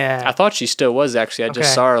sure. Yeah. I thought she still was, actually. I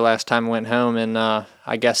just saw her last time I went home, and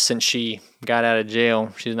I guess since she got out of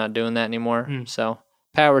jail, she's not doing that anymore. So,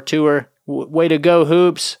 power to her. Way to go,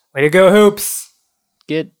 Hoops. Way to go, Hoops.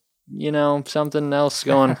 Get, something else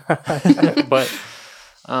going. But,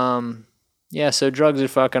 yeah, so drugs are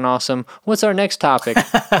fucking awesome. What's our next topic?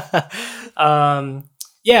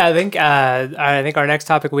 Yeah, I think our next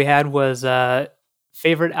topic we had was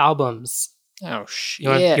favorite albums. Oh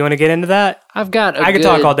shit! You want to get into that? I could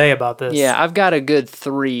talk all day about this. Yeah, I've got a good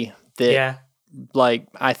 3 that like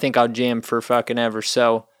I think I'll jam for fucking ever.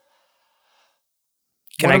 So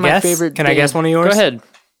can I guess one of yours? Go ahead.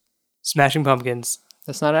 Smashing Pumpkins.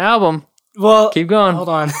 That's not an album. Well, keep going. Hold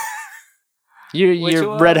on.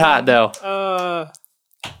 You're red hot though.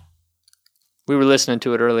 We were listening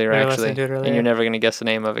to it earlier, actually, and you're never going to guess the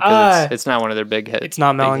name of it because it's not one of their big hits. It's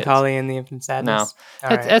not Melancholy and the Infinite Sadness. No,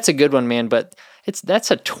 that's a good one, man. But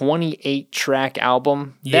that's a 28-track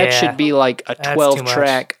album. Yeah, that should be like a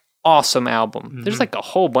 12-track awesome album. There's like a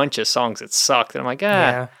whole bunch of songs that suck. That I'm like,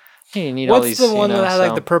 hey, you need all these. What's the one that had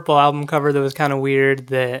like the purple album cover that was kind of weird?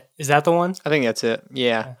 Is that the one? I think that's it.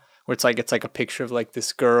 Yeah, where it's like a picture of like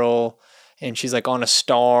this girl. And she's like on a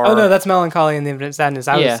star. Oh no, that's Melancholy and the Infinite Sadness.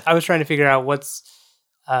 I was trying to figure out what's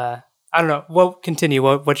I don't know. Well, continue.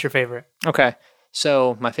 What's your favorite? Okay.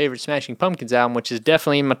 So my favorite Smashing Pumpkins album, which is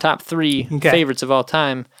definitely in my top 3 favorites of all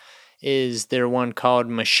time, is their one called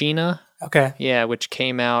Machina. Okay. Yeah, which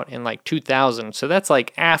came out in like 2000. So that's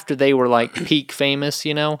like after they were like peak famous,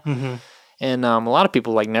 Mm-hmm. And a lot of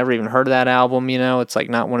people like never even heard of that album, It's like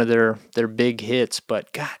not one of their big hits,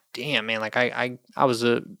 but god damn, man, like I was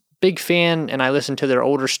a big fan, and I listened to their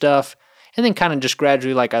older stuff, and then kind of just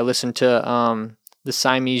gradually, like, I listened to the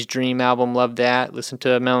Siamese Dream album, loved that, listened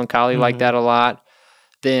to Melancholy, liked that a lot.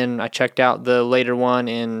 Then I checked out the later one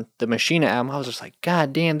in the Machina album. I was just like,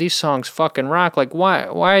 god damn, these songs fucking rock. Like,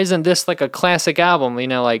 why isn't this like a classic album?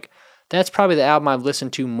 Like, that's probably the album I've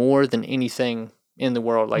listened to more than anything in the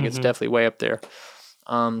world. Like, it's definitely way up there.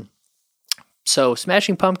 So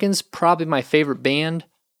Smashing Pumpkins, probably my favorite band.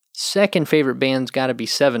 Second favorite band's got to be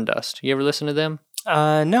Seven Dust. You ever listen to them?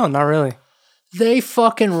 No, not really. They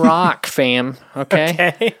fucking rock, fam.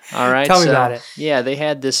 Okay. All right. Tell me about it. Yeah, they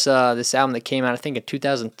had this album that came out, I think, in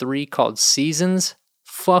 2003 called Seasons.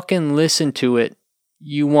 Fucking listen to it.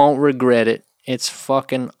 You won't regret it. It's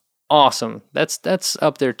fucking awesome. That's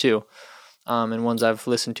up there too. And ones I've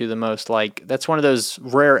listened to the most. Like, that's one of those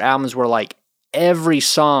rare albums where like every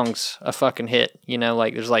song's a fucking hit,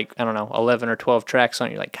 like there's like, I don't know, 11 or 12 tracks on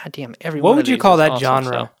it. You're like, god damn, every one of these. What would you call that awesome,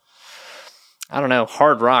 genre? So, I don't know,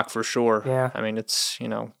 hard rock for sure. Yeah. I mean, it's,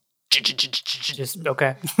 just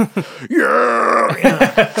okay.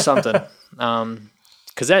 yeah, something.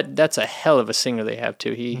 Cause that's a hell of a singer they have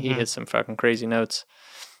too. He hits some fucking crazy notes.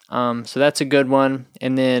 So that's a good one.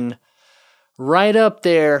 And then Right up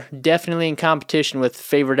there, definitely in competition with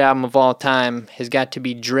favorite album of all time, has got to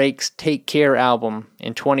be Drake's Take Care album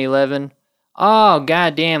in 2011. Oh,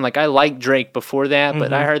 goddamn. Like, I liked Drake before that,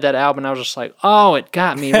 but I heard that album and I was just like, oh, it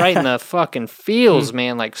got me right in the fucking feels,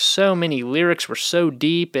 man. Like, so many lyrics were so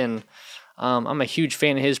deep, and I'm a huge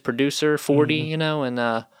fan of his producer, 40, you know,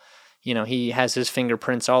 and, you know, he has his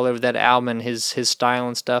fingerprints all over that album and his style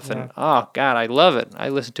and stuff. Yeah. And, oh, God, I love it. I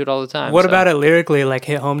listen to it all the time. What about it lyrically, like,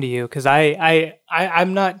 hit home to you? Because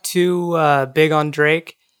I'm not too big on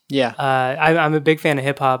Drake. Yeah. I'm a big fan of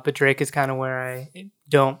hip-hop, but Drake is kind of where I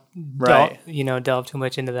don't delve too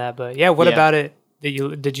much into that. But, yeah, what about it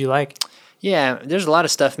that did you like? Yeah, there's a lot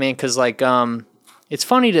of stuff, man, because, like, it's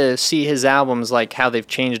funny to see his albums, like, how they've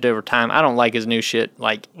changed over time. I don't like his new shit,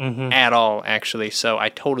 like, at all, actually. So I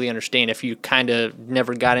totally understand if you kind of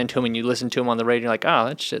never got into him and you listen to him on the radio, you're like, oh,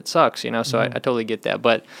 that shit sucks, you know? So I totally get that.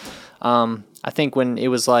 But I think when it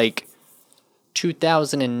was, like,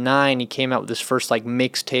 2009, he came out with his first, like,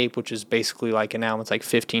 mixtape, which is basically, like, an album. It's, like,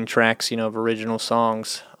 15 tracks, you know, of original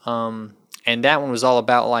songs. And that one was all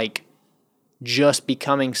about, like, just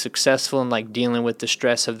becoming successful and, like, dealing with the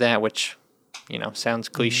stress of that, which... you know, sounds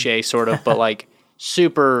cliche sort of, but like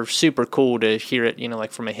super, super cool to hear it, you know,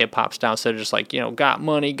 like from a hip hop style instead of just like, you know, got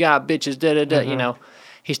money, got bitches, da-da-da, you know.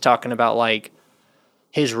 He's talking about like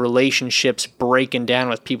his relationships breaking down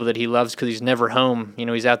with people that he loves because he's never home. You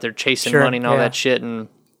know, he's out there chasing money and all that shit. And,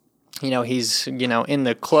 you know, he's, you know, in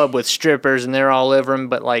the club with strippers and they're all over him,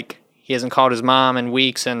 but like he hasn't called his mom in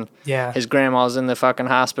weeks and his grandma's in the fucking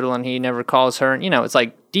hospital and he never calls her. And, you know, it's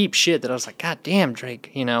like deep shit that I was like, God damn,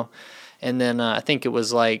 Drake, you know. And then I think it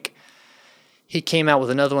was like he came out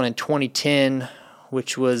with another one in 2010,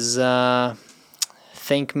 which was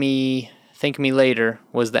Thank Me Later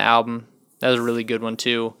was the album. That was a really good one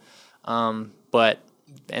too. But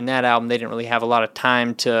in that album, they didn't really have a lot of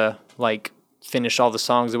time to like finish all the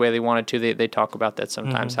songs the way they wanted to. They talk about that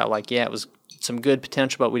sometimes, how like, yeah, it was some good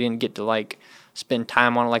potential, but we didn't get to like spend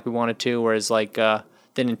time on it like we wanted to. Whereas like then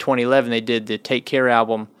in 2011, they did the Take Care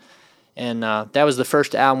album. And that was the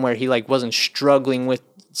first album where he like wasn't struggling with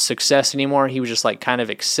success anymore. He was just like kind of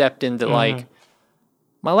accepting that like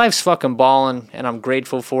my life's fucking balling and I'm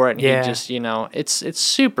grateful for it. And he just, you know, it's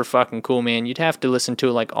super fucking cool, man. You'd have to listen to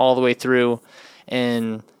it like all the way through.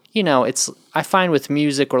 And, you know, I find with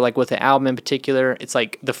music or like with an album in particular, it's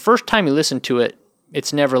like the first time you listen to it,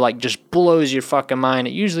 it's never like just blows your fucking mind.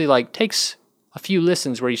 It usually like takes a few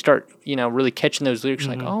listens where you start, you know, really catching those lyrics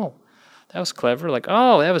like, oh, that was clever. Like,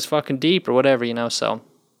 oh, that was fucking deep or whatever, you know. So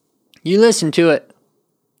you listen to it.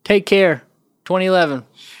 Take Care, 2011.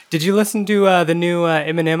 Did you listen to the new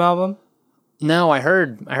Eminem album? No, I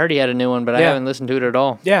heard he had a new one, but I haven't listened to it at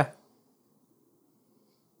all. Yeah.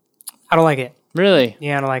 I don't like it. Really?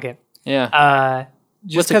 Yeah, I don't like it. Yeah.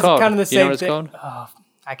 Just What's it called? Kind of the same you know what it's thing. called? Oh,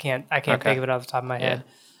 I can't think of it off the top of my head.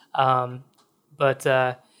 But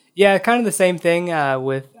yeah, kind of the same thing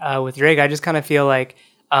with Drake. I just kind of feel like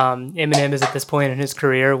Eminem is at this point in his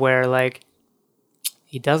career where like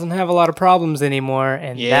he doesn't have a lot of problems anymore,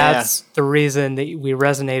 and that's the reason that we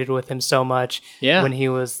resonated with him so much when he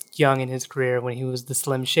was young in his career, when he was the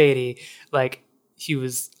Slim Shady. Like he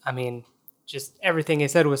was, I mean, just everything he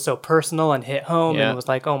said was so personal and hit home, and it was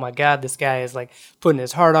like, oh my God, this guy is like putting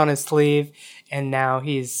his heart on his sleeve, and now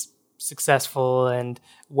he's successful and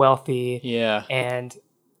wealthy, and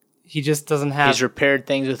he just doesn't have... He's repaired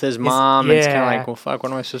things with his mom, and it's kind of like, well, fuck,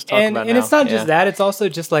 what am I supposed to talk about now? And it's not just that, it's also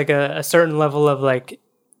just like a certain level of like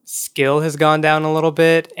skill has gone down a little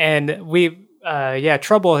bit, and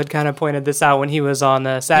Trouble had kind of pointed this out when he was on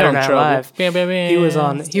Saturday Night Live. Bam, bam, bam. He was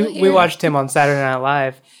on... we watched him on Saturday Night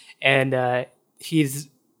Live, and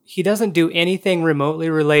he doesn't do anything remotely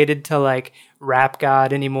related to like Rap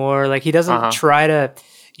God anymore. Like he doesn't try to,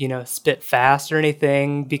 you know, spit fast or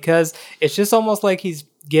anything, because it's just almost like he's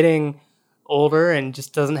getting older and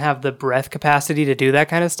just doesn't have the breath capacity to do that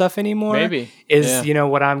kind of stuff anymore. Maybe you know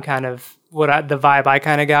what I'm kind of the vibe I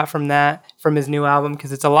kind of got from his new album,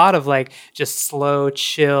 because it's a lot of like just slow,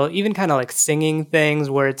 chill, even kind of like singing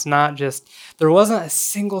things where it's not just, there wasn't a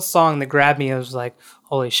single song that grabbed me. I was like,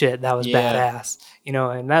 holy shit, that was badass, you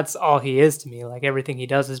know. And that's all he is to me. Like everything he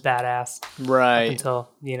does is badass, right? Up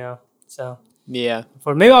until, you know, so. Yeah.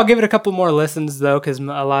 Maybe I'll give it a couple more listens though, because a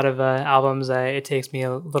lot of albums it takes me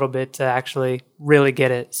a little bit to actually really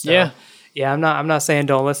get it. So, yeah. I'm not saying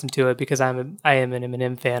don't listen to it, because I am an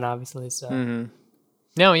Eminem fan, obviously. So.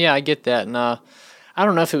 No, yeah, I get that, and I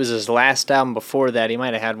don't know if it was his last album before that. He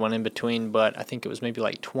might have had one in between, but I think it was maybe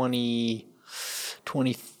like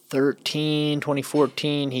 2013,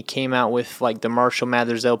 2014. He came out with like the Marshall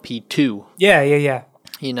Mathers LP 2. Yeah.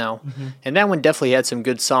 you know. And that one definitely had some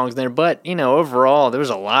good songs in there. But, you know, overall, there was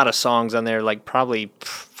a lot of songs on there, like probably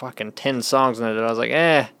fucking 10 songs on there that I was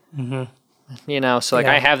like, you know. So, like,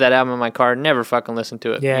 I have that album in my car, never fucking listen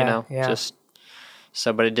to it, you know. Just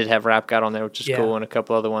so, but it did have Rap God on there, which is cool, and a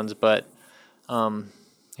couple other ones. But, yeah,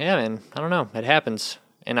 man, I don't know. It happens.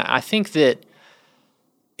 And I think that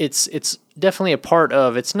it's definitely a part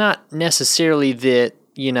of, it's not necessarily that,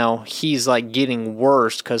 you know, he's like getting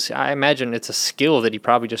worse, because I imagine it's a skill that he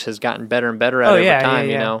probably just has gotten better and better at over time,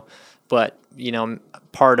 you know. But, you know,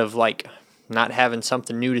 part of like not having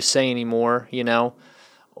something new to say anymore, you know,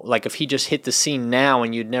 like if he just hit the scene now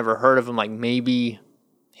and you'd never heard of him, like maybe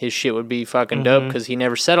his shit would be fucking dope, because he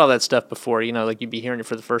never said all that stuff before, you know, like you'd be hearing it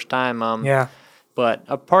for the first time. But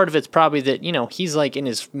a part of it's probably that, you know, he's like in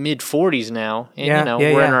his mid-40s now, and, you know,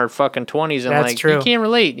 we're in our fucking 20s, and like, you can't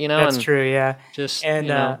relate, you know. That's true, yeah. Just, and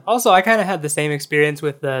you know. Also, I kind of had the same experience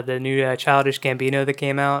with the new Childish Gambino that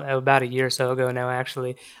came out about a year or so ago now,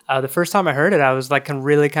 actually. The first time I heard it, I was like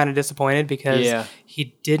really kind of disappointed, because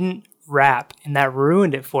he didn't rap, and that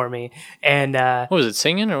ruined it for me. And what was it,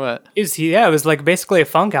 singing or what? It was like basically a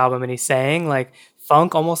funk album, and he sang like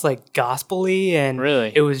funk, almost like gospel-y, and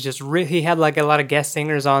it was just he had like a lot of guest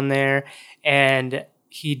singers on there, and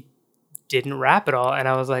he didn't rap at all. And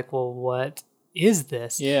I was like, well, what is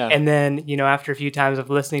this? And then, you know, after a few times of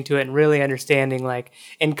listening to it and really understanding, like,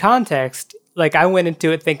 in context, like, I went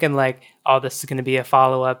into it thinking like, oh, this is going to be a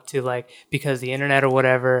follow-up to like Because the Internet or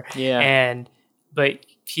whatever. But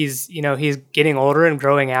he's, you know, he's getting older and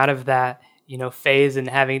growing out of that, you know, phase, and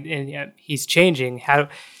he's changing.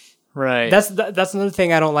 That's another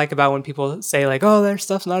thing I don't like about when people say like, oh, their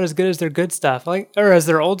stuff's not as good as their good stuff, like, or as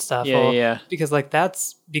their old stuff. Because like,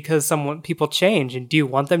 that's because people change, and do you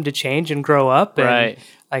want them to change and grow up? And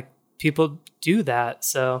like, people do that.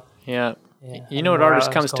 So you know what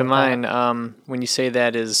artist comes to mind when you say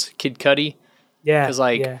that is Kid Cudi. Because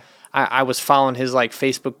like I was following his like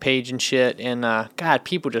Facebook page and shit, and God,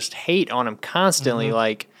 people just hate on him constantly,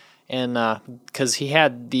 like. And because he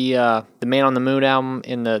had the Man on the Moon album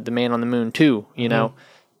and the Man on the Moon 2, you know,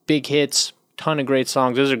 big hits, ton of great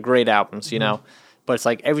songs. Those are great albums, you know. But it's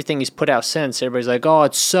like everything he's put out since, everybody's like, oh,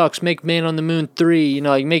 it sucks. Make Man on the Moon 3, you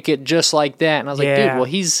know, like make it just like that. And I was like, dude, well,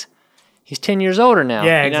 he's 10 years older now.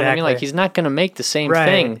 You know what I mean? Like, he's not going to make the same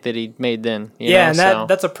thing that he made then. You know? And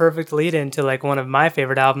that's a perfect lead into like one of my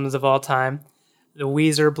favorite albums of all time, the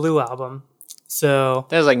Weezer Blue album. So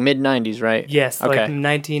that was like mid-90s, right? Yes, like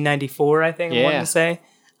 1994, I think I wanted to say.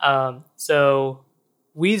 So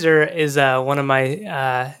Weezer is one of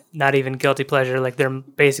my not even guilty pleasure. Like, they're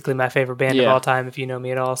basically my favorite band of all time, if you know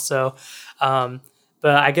me at all. So, but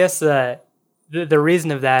I guess the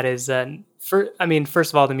reason of that is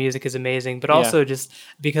first of all, the music is amazing, but also just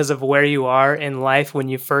because of where you are in life when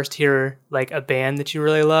you first hear like a band that you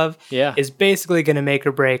really love, is basically going to make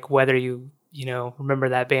or break whether you know, remember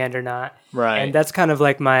that band or not. And that's kind of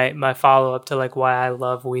like my follow-up to like why I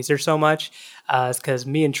love Weezer so much, is because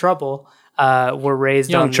me and Trouble were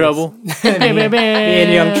raised Young on Trouble. me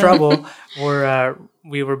and Young Trouble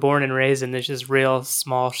we were born and raised in this just real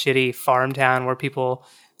small shitty farm town where people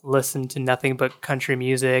listen to nothing but country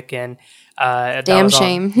music, and damn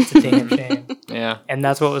shame. It's a damn shame. And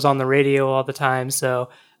that's what was on the radio all the time. So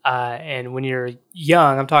and when you're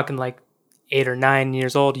young, I'm talking like 8 or 9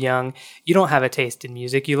 years old, young, you don't have a taste in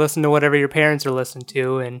music. You listen to whatever your parents are listening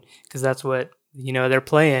to, and because that's what, you know, they're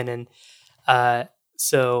playing. And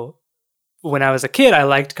so when I was a kid, I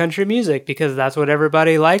liked country music because that's what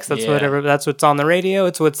everybody likes. That's that's what's on the radio.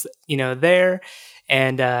 It's what's, you know, there.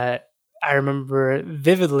 And I remember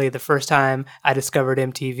vividly the first time I discovered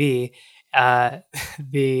MTV.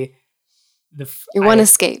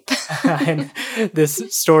 Escape. This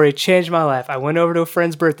story changed my life. I went over to a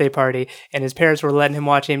friend's birthday party, and his parents were letting him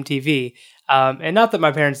watch MTV. And not that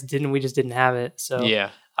my parents didn't, we just didn't have it. So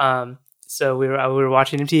so we were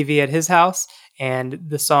watching MTV at his house, and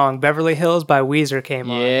the song Beverly Hills by Weezer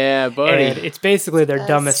came on. Yeah, buddy. And it's basically their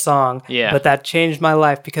dumbest song. Yeah. But that changed my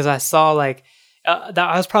life because I saw like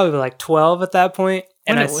I was probably like 12 at that point,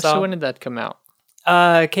 and so when did that come out?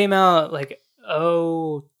 It came out like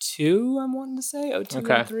 02, I'm wanting to say 02,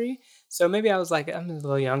 03. So maybe I'm a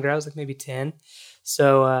little younger. I was like maybe 10.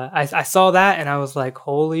 So I saw that, and I was like,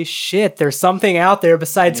 holy shit, there's something out there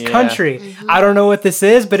besides country. I don't know what this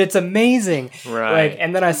is, but it's amazing. Like,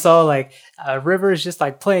 and then I saw like Rivers just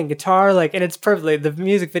like playing guitar, like, and it's perfectly, the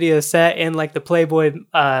music video is set in like the Playboy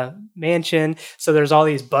mansion. So there's all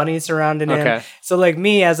these bunnies surrounding him. So like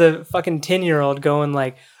me as a fucking 10-year-old going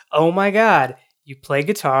like, oh my God, you play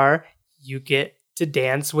guitar, you get to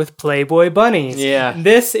dance with Playboy bunnies. Yeah.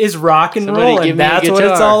 This is rock and Somebody roll, give and me a that's what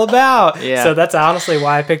guitar. it's all about. Yeah. So that's honestly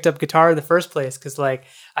why I picked up guitar in the first place, because like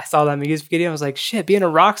I saw that music video, I was like, shit, being a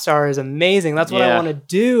rock star is amazing. That's what I Yeah. want to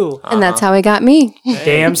do. And that's how he got me.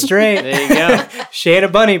 Damn straight. There you go. She ain't a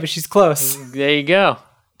bunny, but she's close. There you go.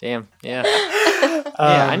 Damn. Yeah.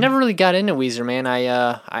 Yeah, I never really got into Weezer, man.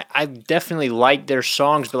 I definitely like their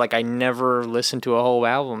songs, but like I never listened to a whole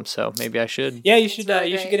album, so maybe I should. Yeah, you should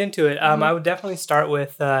get into it. I would definitely start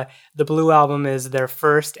with the Blue Album is their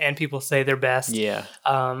first, and people say their best. Yeah.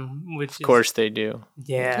 Which Of course they do.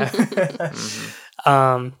 Yeah.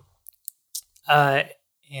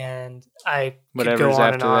 And I could go Whatever's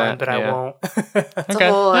on and after on, that, but yeah. I won't. It's a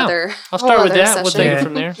whole other. I'll start whole with other that. We'll session. take it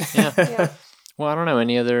from there. Yeah. Yeah. Well, I don't know.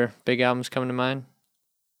 Any other big albums coming to mind?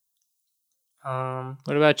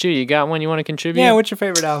 What about you? You got one you want to contribute? Yeah, what's your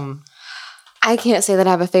favorite album? I can't say that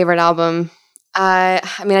I have a favorite album. I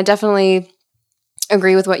mean, I definitely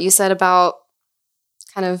agree with what you said about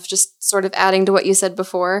kind of just sort of adding to what you said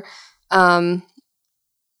before. Like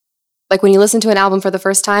when you listen to an album for the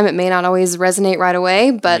first time, it may not always resonate right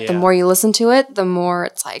away, but the more you listen to it, the more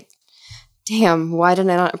it's like, damn, why did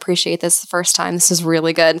I not appreciate this the first time? This is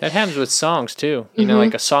really good. That happens with songs too. You know,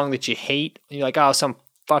 like a song that you hate, you're like, oh, some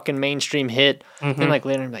fucking mainstream hit. Then like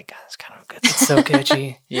later, I'm like, God, that's kind of good. It's so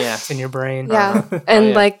catchy. Yeah. It's in your brain. Yeah. And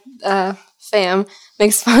yeah. like Fam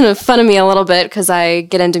makes fun of me a little bit because I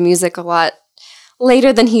get into music a lot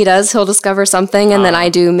later than he does. He'll discover something and then I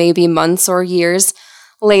do maybe months or years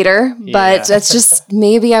later. But Yeah. it's just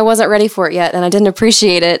maybe I wasn't ready for it yet and I didn't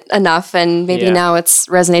appreciate it enough. And maybe now it's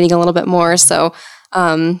resonating a little bit more. So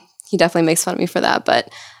he definitely makes fun of me for that. But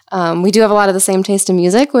we do have a lot of the same taste in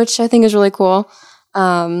music, which I think is really cool.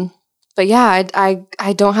 But yeah,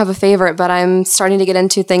 I don't have a favorite, but I'm starting to get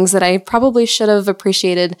into things that I probably should have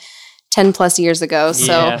appreciated 10 plus years ago.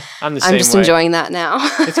 So Yeah, I'm the same I'm just way. enjoying that now.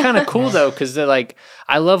 It's kind of cool though, because they're like,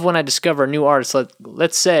 I love when I discover a new artist.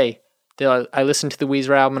 Let's say that I listen to the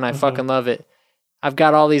Weezer album and I fucking love it. I've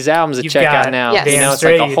got all these albums to You've check got out now. Yes. You know, Damn it's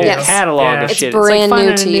like a straight whole you do. catalog Yeah. of It's shit. brand it's like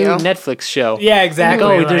finding new to a new you. Netflix show. Yeah, exactly.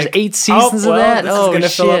 Oh, there's 8 seasons of that? This Oh, is going to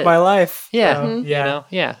fill up shit. my life. Yeah, So, you know,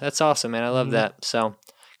 yeah, that's awesome, man. I love that. So,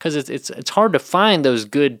 because it's hard to find those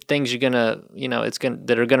good things you're gonna, you know,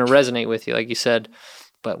 that are gonna resonate with you, like you said.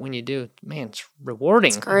 But when you do, man, it's rewarding.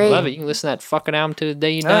 It's great. I love it. You can listen to that fucking album to the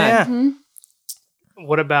day you Oh, die. yeah.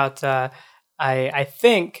 What about, I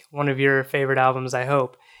think one of your favorite albums, I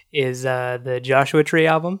hope, is the Joshua Tree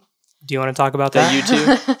album. Do you want to talk about that? You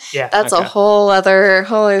too. Yeah. That's Okay. a whole other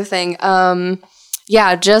thing.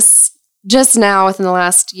 Yeah, just now within the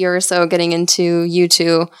last year or so, getting into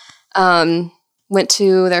U2. Went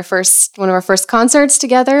to one of our first concerts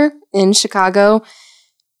together in Chicago.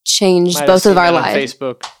 Changed Might have both seen of our that on lives.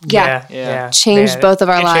 Facebook. Yeah. Changed both of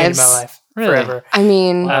our it lives. Changed my life Really? forever. I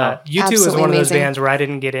mean, U2 was absolutely one of those amazing. bands where I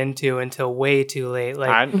didn't get into until way too late. Like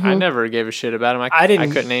I never gave a shit about him. I didn't.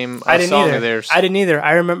 I couldn't name I a didn't song either. of theirs. I didn't either.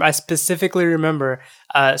 I specifically remember.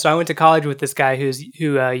 So I went to college with this guy who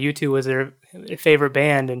U2 was their favorite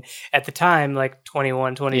band, and at the time, like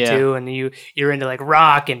 21, 22, and you're into like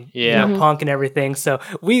rock and you know, punk and everything. So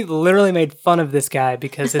we literally made fun of this guy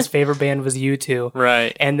because his favorite band was U2.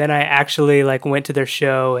 Right. And then I actually like went to their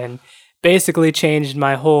show and basically changed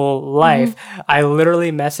my whole life. I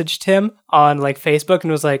literally messaged him on like Facebook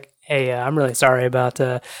and was like, hey, I'm really sorry about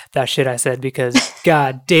that shit I said because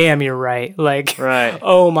god damn, you're right. Like, Right.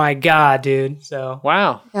 oh my god, dude. So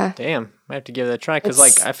Wow. Yeah. Damn. I have to give that a try because,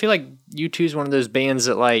 It's- like, I feel like U2 is one of those bands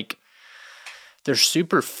that, like, they're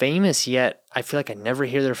super famous, yet I feel like I never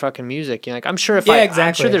hear their fucking music. You know, like, I'm sure I'm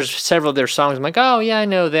exactly. sure there's several of their songs. I'm like, oh yeah, I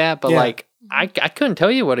know that, but Yeah. like, I couldn't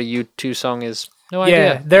tell you what a U2 song is. No yeah,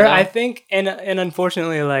 idea. there. you know? I think, and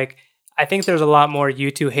unfortunately, like I think there's a lot more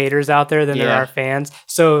U2 haters out there than there Yeah. are fans.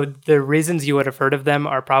 So the reasons you would have heard of them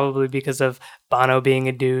are probably because of Bono being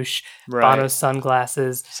a douche, Right. Bono's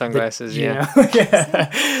sunglasses, You know, yeah.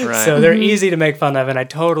 Right. So they're easy to make fun of, and I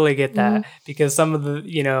totally get that because some of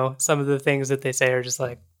the things that they say are just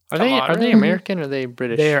like, Are come they on, are they really? American or are they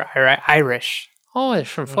British? They're Irish. Oh, they're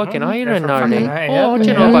from fucking Ireland, They're from are they? fucking Ireland, Oh, what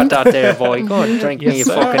you yeah. know about that there, boy? Go and drink me Yes, a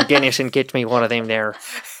sir. fucking Guinness and get me one of them there.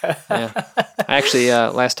 Yeah. Actually,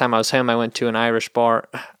 last time I was home, I went to an Irish bar.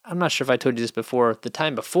 I'm not sure if I told you this before. The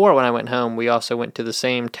time before when I went home, we also went to the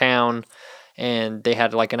same town, and they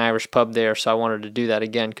had like an Irish pub there, so I wanted to do that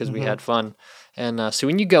again because we had fun. And so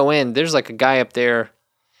when you go in, there's like a guy up there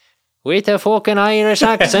with a fucking Irish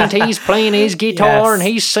accent. He's playing his guitar and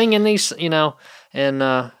he's singing these, you know.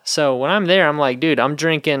 And so when I'm there, I'm like, dude, I'm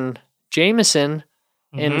drinking Jameson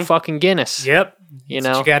and fucking Guinness. Yep. You That's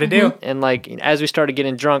know, what you got to do. and like as we started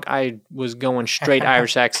getting drunk, I was going straight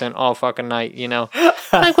Irish accent all fucking night. You know,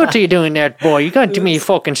 like what are you doing there, boy? You got to give me a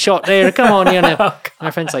fucking shot there. Come on, you know.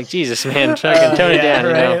 My friend's like, Jesus, man, fucking tone it down.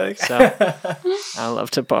 right, You know, like- so I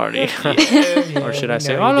love to party, or should I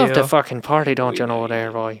say, I love to fucking party. Don't you know,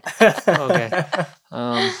 there, boy? Okay.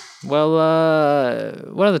 Well,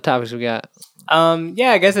 what other topics we got?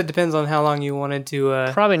 Yeah, I guess it depends on how long you wanted to.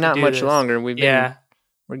 Probably to not do much this. longer.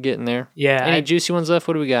 We're getting there. Yeah. Any juicy ones left?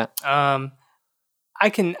 What do we got? I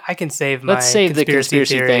can save my Let's save the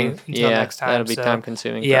conspiracy theory thing. until Yeah, next time. that'll be so- time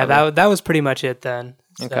consuming. Yeah, probably. that was pretty much it then.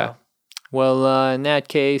 So. Okay. Well, in that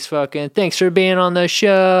case, fucking thanks for being on the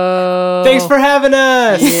show. Thanks for having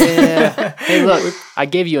us. Yeah. Hey, look, I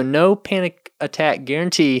gave you a no panic attack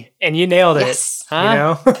guarantee. And you nailed it. Yes.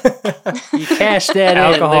 Huh? You know, You cashed that in.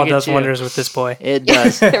 alcohol Look at does you. wonders with this boy. It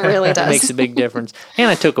does. It really It does. makes a big difference. And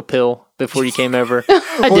I took a pill before you came over.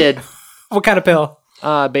 I did. What kind of pill?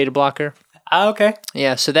 Beta blocker. Okay.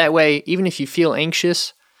 Yeah, so that way, even if you feel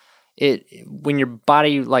anxious, when your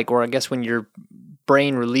body, like, or I guess when your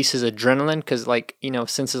brain releases adrenaline, because, like, you know,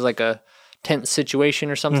 since it's like a tense situation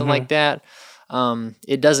or something like that,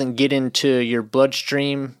 it doesn't get into your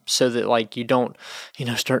bloodstream so that, like, you don't, you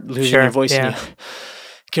know, start losing your voice and you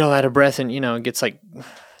get all out of breath, and, you know, it gets like,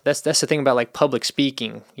 that's the thing about, like, public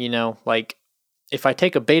speaking, you know, like, if I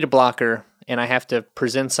take a beta blocker and I have to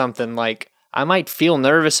present something, like, I might feel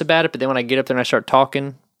nervous about it, but then when I get up there and I start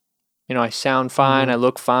talking, you know, I sound fine, I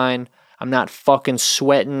look fine, I'm not fucking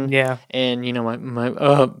sweating, Yeah. and, you know,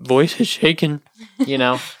 my voice is shaking, you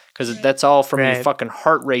know, because that's all from your Right. fucking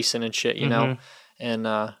heart racing and shit, you know, and,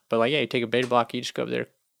 but like, yeah, you take a beta block, you just go up there,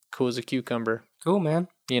 cool as a cucumber, Cool, man.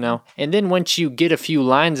 you know, and then once you get a few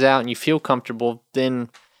lines out and you feel comfortable, then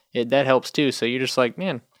that helps too, so you're just like,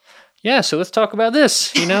 man, yeah, so let's talk about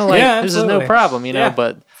this, you know, like, Yeah, this is no absolutely. problem, you know, Yeah.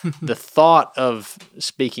 but the thought of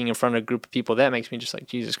speaking in front of a group of people, that makes me just like,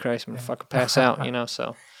 Jesus Christ, I'm gonna fucking pass out, you know,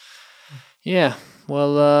 so, yeah,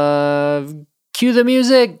 well, cue the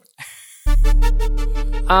music.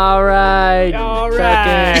 All right. All Fucking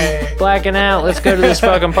right. blacking out, let's go to this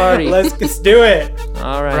fucking party. Let's do it.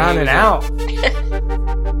 All right. Rounding here we go. out.